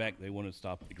on the way back, they wanted to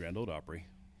stop at the Grand Ole Opry.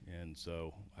 And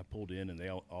so I pulled in, and they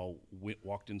all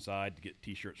walked inside to get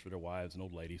T-shirts for their wives and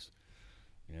old ladies.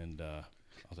 And I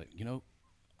was like,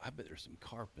 I bet there's some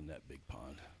carp in that big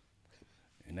pond.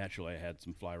 And naturally, I had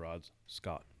some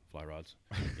Scott fly rods,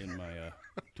 in my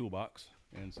toolbox.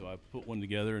 And so I put one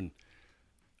together, and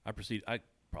I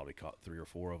probably caught 3 or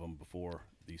 4 of them before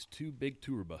these 2 big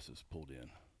tour buses pulled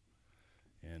in.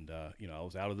 And, I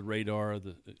was out of the radar of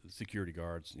the security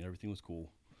guards, and everything was cool.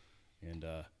 And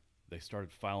they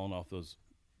started filing off those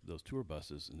tour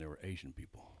buses, and they were Asian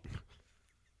people.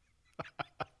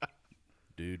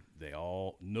 Dude,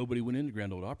 nobody went into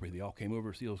Grand Ole Opry. They all came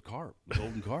over to see those carp, the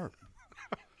golden carp.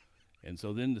 And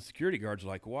so then the security guards are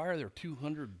like, why are there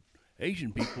 200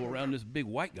 Asian people around this big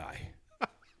white guy?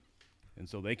 And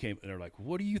so they came, and they're like,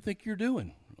 what do you think you're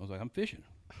doing? I was like, I'm fishing.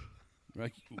 They're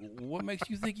like, what makes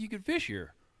you think you can fish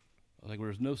here? I was like, well,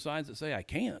 there's no signs that say I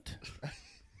can't.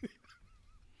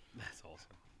 that's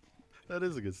awesome. That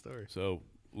is a good story. So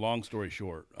long story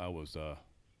short, I was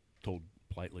told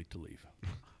politely to leave.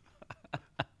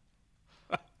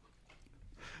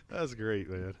 That's great,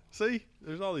 man. See,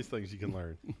 there's all these things you can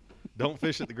learn. Don't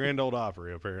fish at the Grand Ole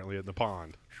Opry, apparently, at the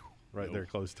pond. Right Nope. there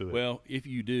close to it. Well, if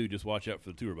you do, just watch out for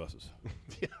the tour buses.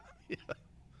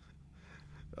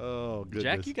 Oh, goodness.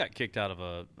 Jack, you got kicked out of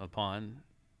a pond,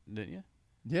 didn't you?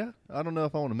 Yeah, I don't know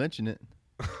if I want to mention it.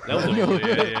 That was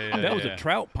That was a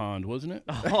trout pond, wasn't it?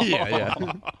 Yeah.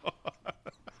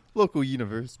 Local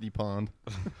university pond.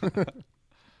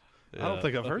 I don't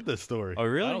think I've heard this story. Oh,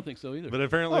 really? I don't think so either. But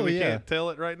apparently Oh, we yeah. can't tell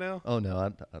it right now. Oh no,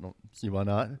 I don't see why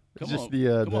not. It's Come just on,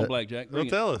 the come on, Blackjack. Don't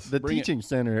tell us. the Bring it. teaching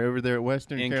center over there at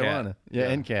Western NCAT. Carolina. Yeah,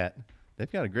 Yeah. NCAT.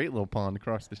 They've got a great little pond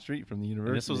across the street from the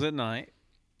university. And this was at night.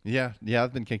 Yeah,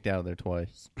 I've been kicked out of there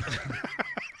twice.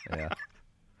 Yeah.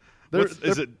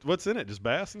 What's in it? Just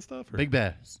bass and stuff? Or? Big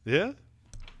bass. Yeah.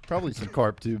 Probably some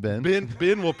carp too, Ben.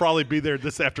 Ben will probably be there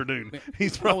this afternoon.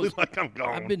 He's probably like, I'm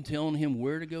gone. I've been telling him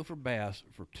where to go for bass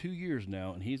for 2 years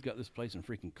now, and he's got this place in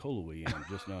freaking Colowee, and I'm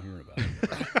just now hearing about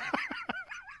it.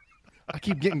 I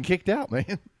keep getting kicked out,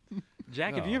 man.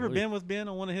 Jack, have you ever been with Ben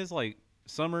on one of his like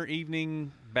summer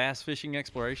evening bass fishing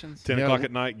explorations? 10 Yeah. o'clock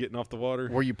at night, getting off the water.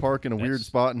 Where you park in a weird That's-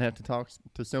 spot and have to talk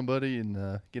to somebody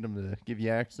and get them to give you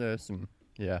access. And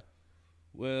yeah,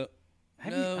 Well,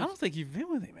 Have no, you, I don't think you've been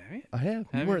with him, have you? I have.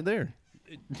 Have You you? weren't there.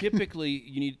 typically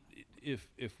you need if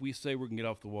we say we're gonna get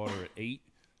off the water at 8,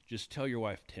 just tell your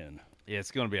wife 10. Yeah,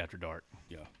 it's going to be after dark.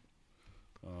 Yeah.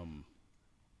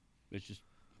 It's just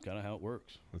kind of how it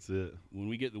works. That's it. When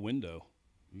we get the window,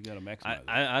 you got to maximize it.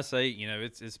 I say,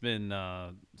 it's been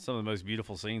some of the most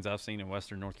beautiful scenes I've seen in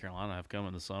Western North Carolina have come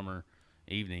in the summer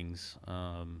evenings,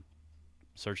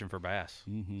 searching for bass.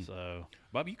 Mhm. So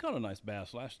Bobby, you caught a nice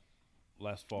bass last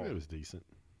fall. It was decent.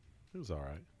 It was all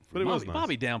right. But it was nice.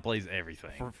 Bobby downplays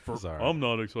everything. It was all right. I'm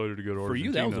not excited to go to For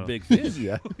you, that was a Argentina. big fish.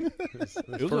 Yeah.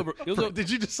 It was over. It was Did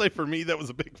you just say for me that was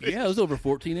a big fish? yeah, it was over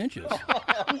 14 inches.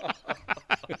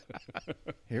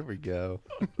 Here we go.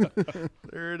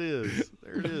 There it is.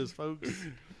 There it is, folks.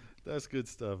 That's good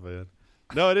stuff, man.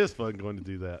 No, it is fun going to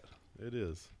do that. It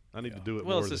is. I need to do it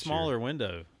Well, more it's a this smaller year.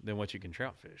 window than what you can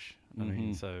trout fish. I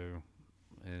mean, so,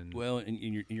 and Well, and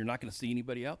you're not going to see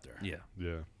anybody out there. yeah.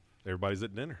 Yeah. Everybody's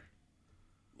at dinner.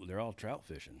 They're all trout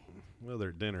fishing. Well, they're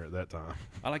at dinner at that time.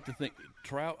 I like to think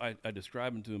trout. I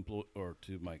describe them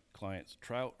to my clients.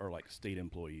 Trout are like state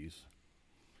employees,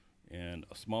 and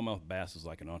a smallmouth bass is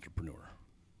like an entrepreneur.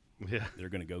 Yeah. They're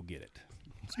going to go get it.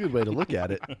 It's a good way to look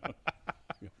at it.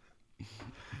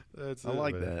 That's I it,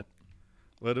 like man. that.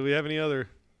 Well, do we have any other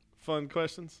fun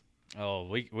questions? Oh,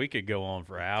 we could go on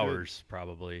for hours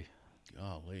probably.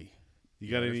 Golly. You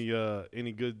got any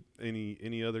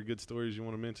other good stories you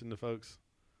want to mention to folks?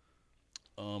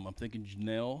 I'm thinking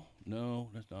Janelle. No,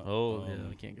 that's not. Oh, yeah,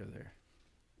 we can't go there.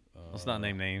 Let's not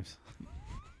name names.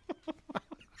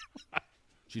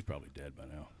 She's probably dead by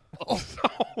now.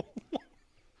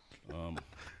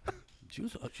 She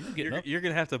was getting up. You're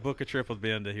gonna have to book a trip with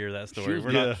Ben to hear that She story. was,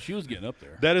 We're Yeah. not. she was getting up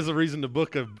there. That is a reason to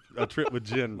book a trip with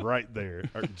Jen right there.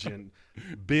 Or Jen.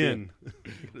 Ben.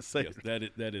 Say Yes,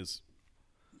 that is.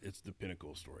 It's the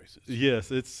pinnacle of stories.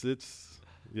 Yes, it's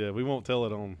yeah, we won't tell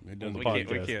it on It the doesn't- We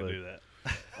podcast. can't but do that.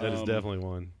 That is definitely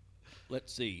one.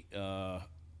 Let's see. I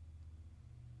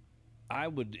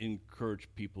would encourage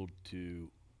people to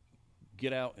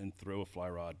get out and throw a fly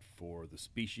rod for the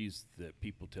species that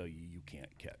people tell you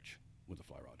can't catch with a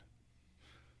fly rod.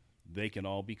 They can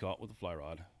all be caught with a fly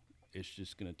rod. It's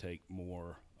just going to take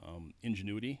more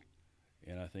ingenuity,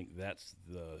 and I think that's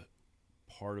the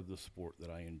part of the sport that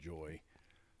I enjoy.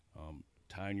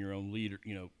 Tying your own leader,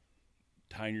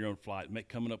 tying your own fly,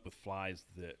 coming up with flies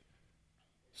that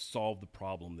solve the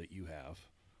problem that you have.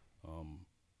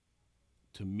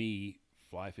 To me,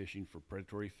 fly fishing for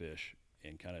predatory fish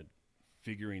and kind of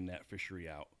figuring that fishery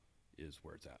out is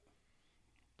where it's at.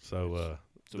 So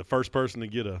the first person to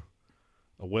get a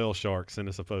whale shark, send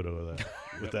us a photo of that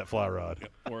with that fly rod.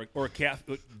 Or a cat.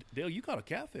 Dale, you caught a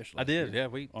catfish. I last did. year Yeah,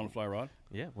 we. on a fly rod.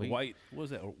 Yeah, A we. white. What was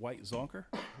that? A white zonker?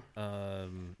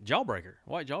 Jawbreaker,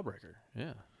 white jawbreaker.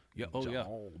 Yeah. Yeah. Oh yeah.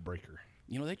 Breaker.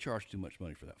 They charge too much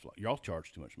money for that fly. Y'all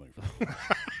charge too much money for that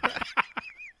fly.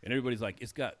 And everybody's like,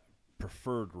 it's got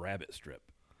preferred rabbit strip.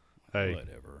 Hey,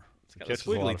 Whatever. It's got a catches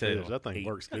a lot squiggly of tail. fish. That thing Eight-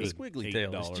 works Got a good. squiggly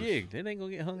tail. It's $8. jigged. It ain't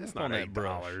gonna get hung It's up not on that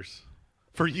brush. $8.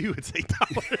 For you, it's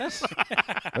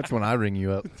 $8. That's when I ring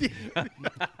you up.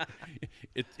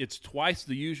 It's twice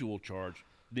the usual charge,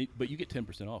 but you get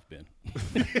 10% off, Ben.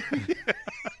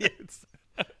 It's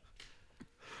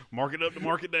mark it up to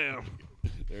mark it down,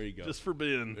 There you go. just for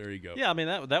Ben. There you go. Yeah, I mean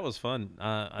that was fun.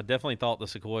 I definitely thought the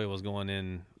Sequoia was going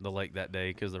in the lake that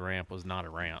day because the ramp was not a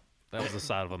ramp. That was the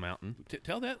side of a mountain.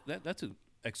 Tell that's an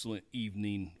excellent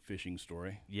evening fishing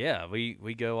story. Yeah, we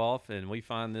go off and we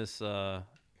find this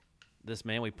this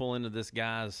man. We pull into this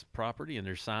guy's property and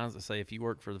there's signs that say if you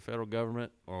work for the federal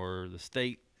government or the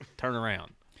state, turn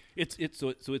around. It's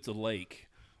a lake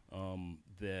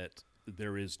that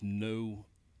there is no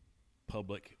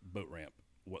public boat ramp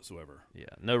whatsoever. Yeah,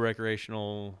 no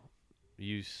recreational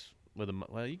use with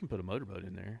well, you can put a motorboat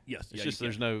in there. Yes, it's yeah, just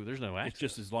you there's no access. It's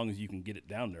just as long as you can get it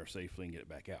down there safely and get it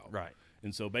back out. Right.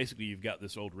 And so basically you've got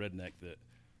this old redneck that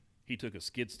he took a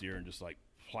skid steer and just like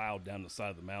plowed down the side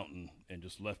of the mountain and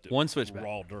just left it One switchback.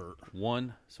 raw dirt.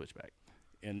 One switchback.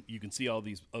 And you can see all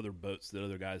these other boats that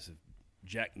other guys have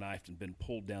jackknifed and been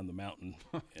pulled down the mountain,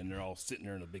 and they're all sitting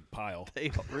there in a big pile.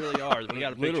 They really are. We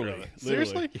got a picture Literally. of it.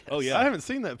 Seriously? Literally. Oh, yeah. I haven't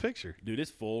seen that picture. Dude,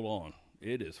 it's full on.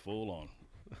 It is full on.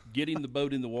 Getting the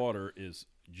boat in the water is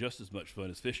just as much fun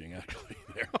as fishing, actually.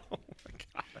 There. Oh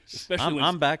my gosh! Especially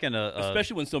I'm back in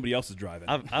especially when somebody else is driving.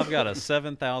 I've got a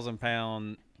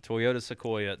 7,000-pound Toyota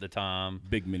Sequoia at the time,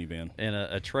 Big minivan. and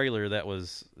a trailer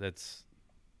that's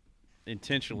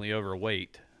intentionally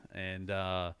overweight, and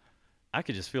I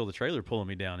could just feel the trailer pulling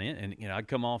me down in, and I'd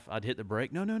come off, I'd hit the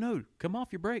brake. No, come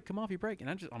off your brake,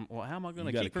 and well, how am I going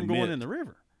to gotta keep from commit. going in the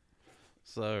river?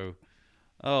 So,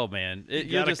 oh man,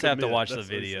 you'll gotta just have to commit. watch That's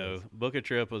the what he video. says. Book a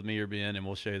trip with me or Ben, and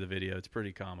we'll show you the video. It's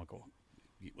pretty comical.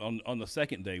 On the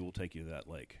second day, we'll take you to that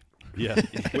lake. Yeah,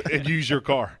 and use your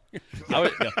car.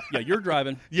 Yeah, you're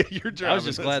driving. Yeah, you're driving. I was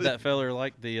just That's glad it. that feller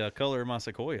liked the color of my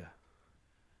Sequoia.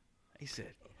 He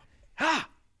said, "Ha,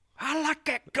 I like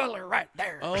that color right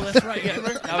there." Oh, that's right.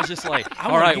 Yeah, I was just like, I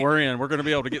all wanna right, get- we're in. We're going to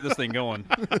be able to get this thing going.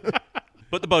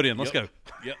 Put the boat in. Let's go.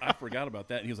 Yeah, I forgot about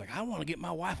that. And he was like, I want to get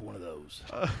my wife one of those.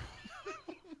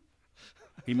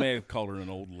 He may have called her an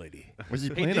old lady. Was he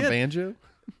playing a did. banjo?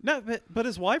 No, but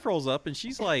his wife rolls up, and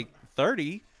she's like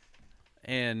 30,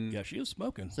 and Yeah, she was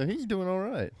smoking. So he's doing all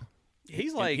right.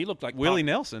 he's And like he looked like Willie Pop-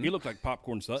 Nelson. He looked like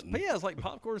Popcorn Sutton. But yeah, it's like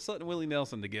Popcorn Sutton and Willie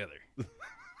Nelson together.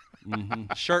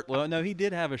 Mm-hmm. Shirt. Well, no, he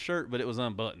did have a shirt, but it was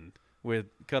unbuttoned with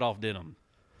cut off denim.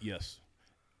 Yes.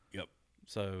 Yep.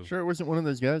 So Sure, it wasn't one of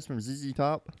those guys from ZZ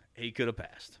Top. he could have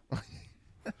passed.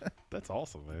 That's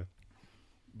awesome, man.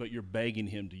 But you're begging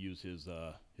him to use his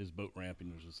boat ramp,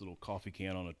 and there's this little coffee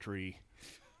can on a tree.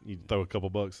 You throw a couple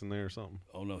bucks in there or something.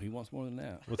 Oh no, he wants more than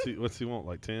that. What's he want?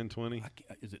 Like 10, 20?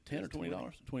 Is it $10 or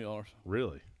 $20? $20.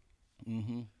 Really?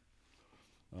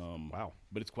 Mm-hmm. Wow.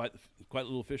 But it's quite a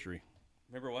little fishery.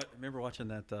 Remember watching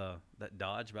that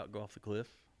Dodge about to go off the cliff?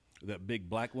 That big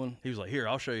black one. He was like, "Here,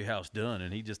 I'll show you how it's done,"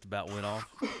 and he just about went off.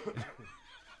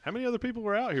 How many other people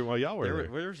were out here while y'all were there?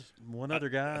 There's one other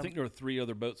guy. I think there were 3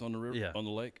 other boats on the river, Yeah. on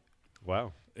the lake,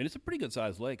 Wow. and it's a pretty good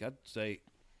sized lake. I'd say,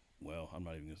 well, I'm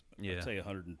not even gonna. Yeah. I'd say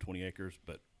 120 acres,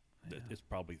 but it's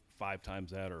probably 5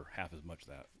 times that or half as much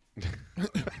that.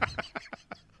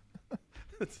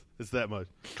 It's that much.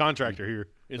 Contractor here.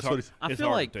 It's That's hard. what he's- I it's feel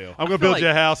hard like- to tell. I'm going to feel build like- you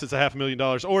a house. It's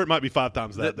 $500,000, or it might be 5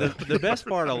 times that. the best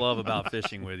part I love about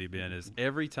fishing with you, Ben, is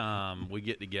every time we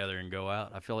get together and go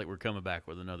out, I feel like we're coming back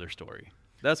with another story.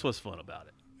 That's what's fun about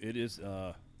it. It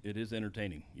is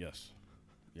entertaining. Yes.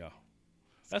 Yeah.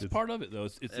 That's good. part of it, though.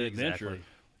 It's the adventure.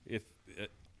 Exactly. If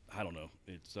I don't know,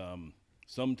 it's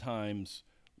sometimes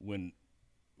when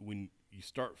you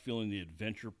start feeling the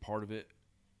adventure part of it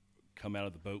come out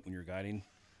of the boat when you're guiding,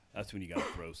 that's when you got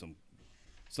to throw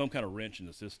some kind of wrench in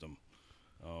the system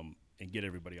and get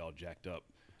everybody all jacked up.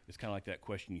 It's kind of like that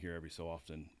question you hear every so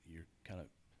often. You're kind of,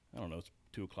 I don't know, it's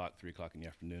 2 o'clock, 3 o'clock in the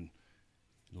afternoon.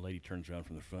 The lady turns around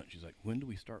from the front. She's like, "When do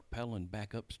we start paddling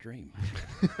back upstream?"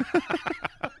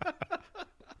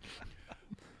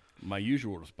 My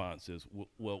usual response is,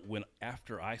 "Well, when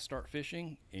after I start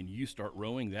fishing and you start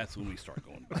rowing, that's when we start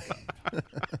going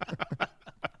back."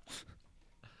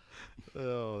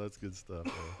 Oh, that's good stuff.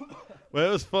 Man. Well,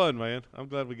 it was fun, man. I'm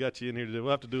glad we got you in here today.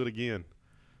 We'll have to do it again.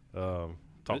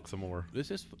 Talk some more.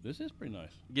 This is pretty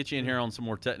nice. Get you in here on some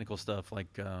more technical stuff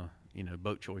like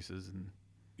boat choices and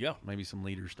Yeah, maybe some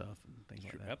leader stuff and things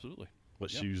like that. absolutely.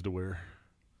 What Yeah. shoes to wear.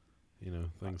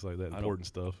 Things like that. don't- Important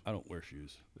stuff. I don't wear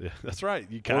shoes. Yeah, that's right.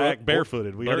 You kayak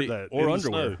barefooted. We heard that. or in the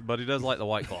underwear. snow. But he does like the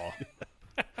White Claw.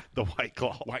 The White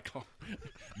Claw. White Claw.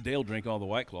 Dale drink all the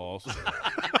White Claws.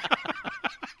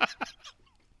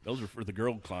 Those are for the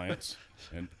girl clients.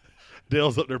 And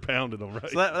Dale's up there pounding them, right?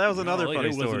 So that was another golly, funny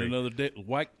there wasn't story.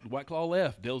 Another White Claw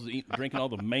left. Dale's drinking all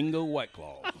the mango White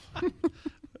Claws.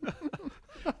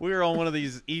 We were on one of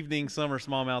these evening summer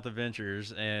smallmouth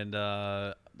adventures, and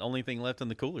the only thing left in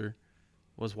the cooler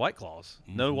was White Claws,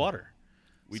 no water.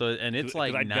 And it's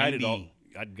like 'Cause 90.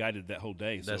 I'd guided that whole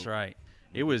day. That's so right.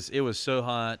 It was so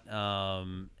hot,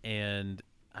 and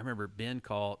I remember Ben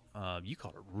caught you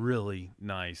caught a really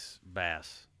nice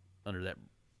bass under that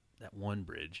one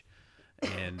bridge,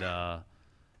 and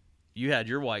you had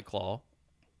your White Claw.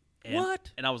 And,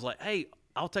 What? And I was like, "Hey,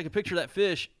 I'll take a picture of that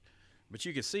fish." But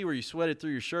you could see where you sweated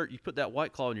through your shirt. You put that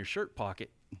White Claw in your shirt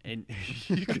pocket, and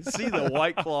you could see the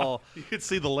White Claw. You could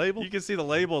see the label. You can see the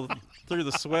label through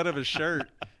the sweat of his shirt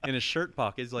in his shirt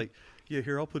pocket. He's like, "Yeah,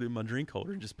 here, I'll put it in my drink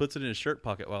holder," and just puts it in his shirt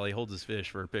pocket while he holds his fish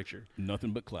for a picture.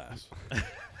 Nothing but class.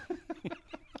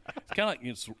 It's kind of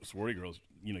like sorority girls.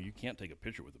 You can't take a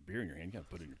picture with a beer in your hand. You got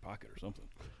to put it in your pocket or something.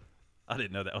 I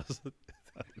didn't know that was.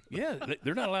 Yeah,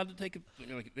 they're not allowed to take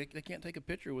they can't take a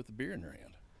picture with a beer in their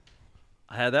hand.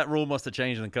 That rule must have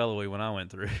changed in the colorway when I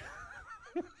went through.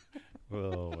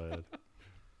 Oh man.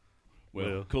 Well,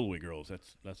 Well. Coolaway girls.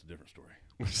 That's a different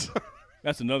story.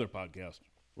 That's another podcast,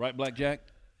 right, Blackjack?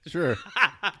 Sure.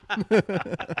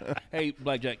 Hey,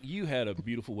 Blackjack, you had a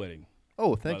beautiful wedding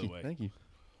Oh, By thank the you. way. Thank you.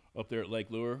 up there at Lake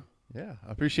Lure. Yeah,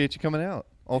 I appreciate you coming out.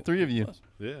 All three of you. It was.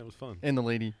 Yeah, it was fun. And the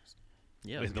lady.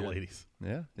 Yeah, it was And the good. ladies.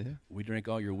 Yeah, yeah. We drank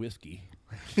all your whiskey.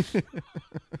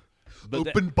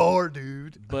 But bar,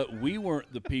 dude. but we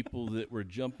weren't the people that were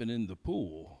jumping in the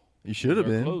pool. You should have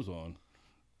with our been. clothes on.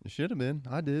 You should have been.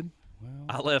 I did. Well,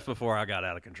 I left before I got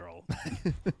out of control.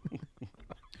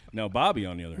 now Bobby,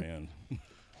 on the other hand,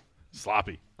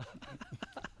 Sloppy.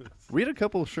 We had a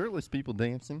couple of shirtless people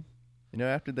dancing, you know,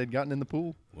 after they'd gotten in the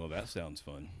pool. well, that sounds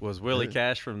fun. Was Willie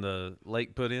Cash from the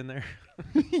lake put in there?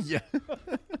 Yeah.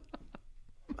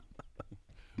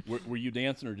 Were you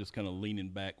dancing or just kind of leaning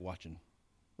back watching?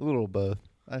 A little of both.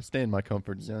 I stay in my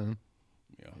comfort zone,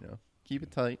 Yeah. you know. Keep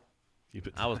it tight. Keep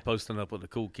it. I was posting up with the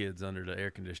cool kids under the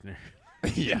air conditioner.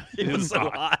 Yeah. It was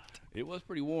so hot. It was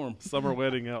pretty warm. Summer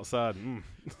wedding outside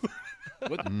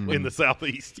What, in the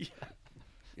southeast.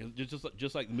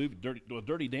 just like the movie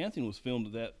Dirty Dancing was filmed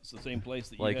at that's the same place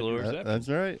that you Lake had your Lure. reception. That's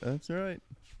right. That's right.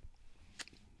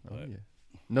 Oh, Right. yeah.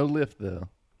 No lift, though.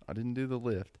 I didn't do the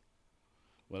lift.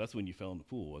 Well, that's when you fell in the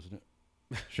pool, wasn't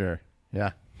it? Sure.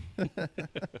 Yeah. Well,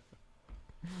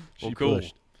 She cool.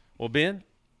 pushed. Well, Ben,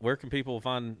 where can people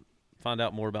find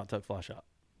out more about Tuck Fly Shop?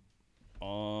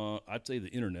 I'd say the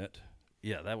internet.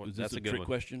 Yeah, that was Is this that's a a good trick one.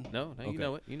 question? No, you Okay.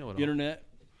 know it. You know it. all. Internet.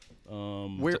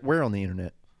 Where on the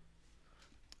internet?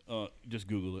 Just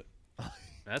Google it.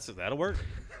 That'll work.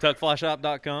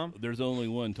 TuckFlyShop.com. There's only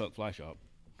one Tuck Fly Shop,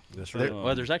 That's There- right.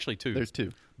 Well, there's actually two. There's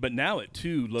two. but now at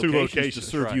two locations, to locations,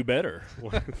 serve right. you better.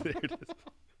 There it is.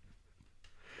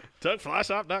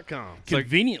 TuckFlyShop.com.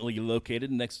 Conveniently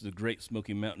located next to the Great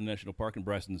Smoky Mountain National Park in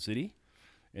Bryson City,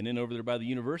 and then over there by the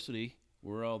university,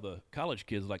 where all the college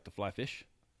kids like to fly fish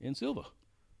in Silva.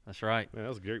 That's right. Man, that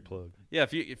was a great plug. Yeah,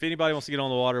 if anybody wants to get on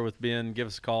the water with Ben, give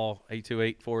us a call,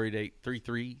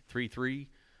 828-488-3333.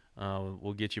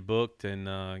 We'll get you booked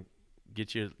and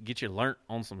get you learnt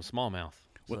on some smallmouth.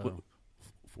 What, So,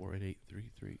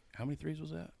 48833. How many threes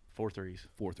was that? 4 threes.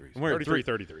 4 threes. And we're at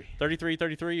 33.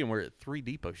 3333, and we're at 3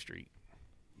 Depot Street.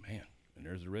 Man, and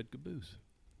there's the red caboose.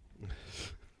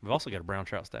 We've also got a brown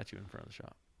trout statue in front of the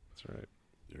shop. That's right.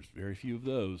 There's very few of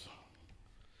those.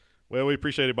 Well, we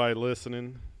appreciate everybody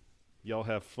listening. Y'all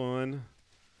have fun.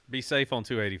 Be safe on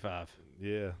 285.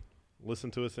 Yeah.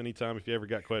 Listen to us anytime. If you ever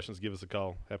got questions, give us a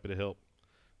call. Happy to help.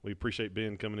 We appreciate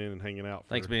Ben coming in and hanging out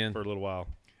Thanks, Ben. for a little while.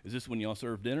 Is this when y'all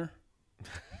serve dinner?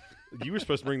 You were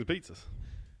supposed to bring the pizzas.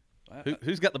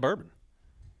 Who's got the bourbon?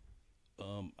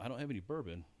 I don't have any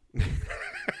bourbon.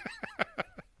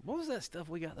 What was that stuff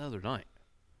we got the other night?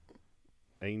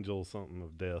 Angel something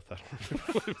of death. I don't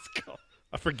remember what it was called.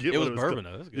 I forget It what was it was bourbon,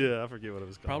 called. though. That's good. Yeah, I forget what it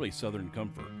was called. Probably Southern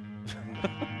Comfort.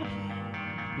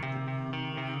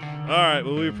 All right.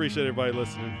 Well, we appreciate everybody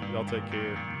listening. Y'all take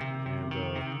care.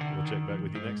 And we'll check back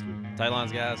with you next week.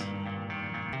 Taillines, guys.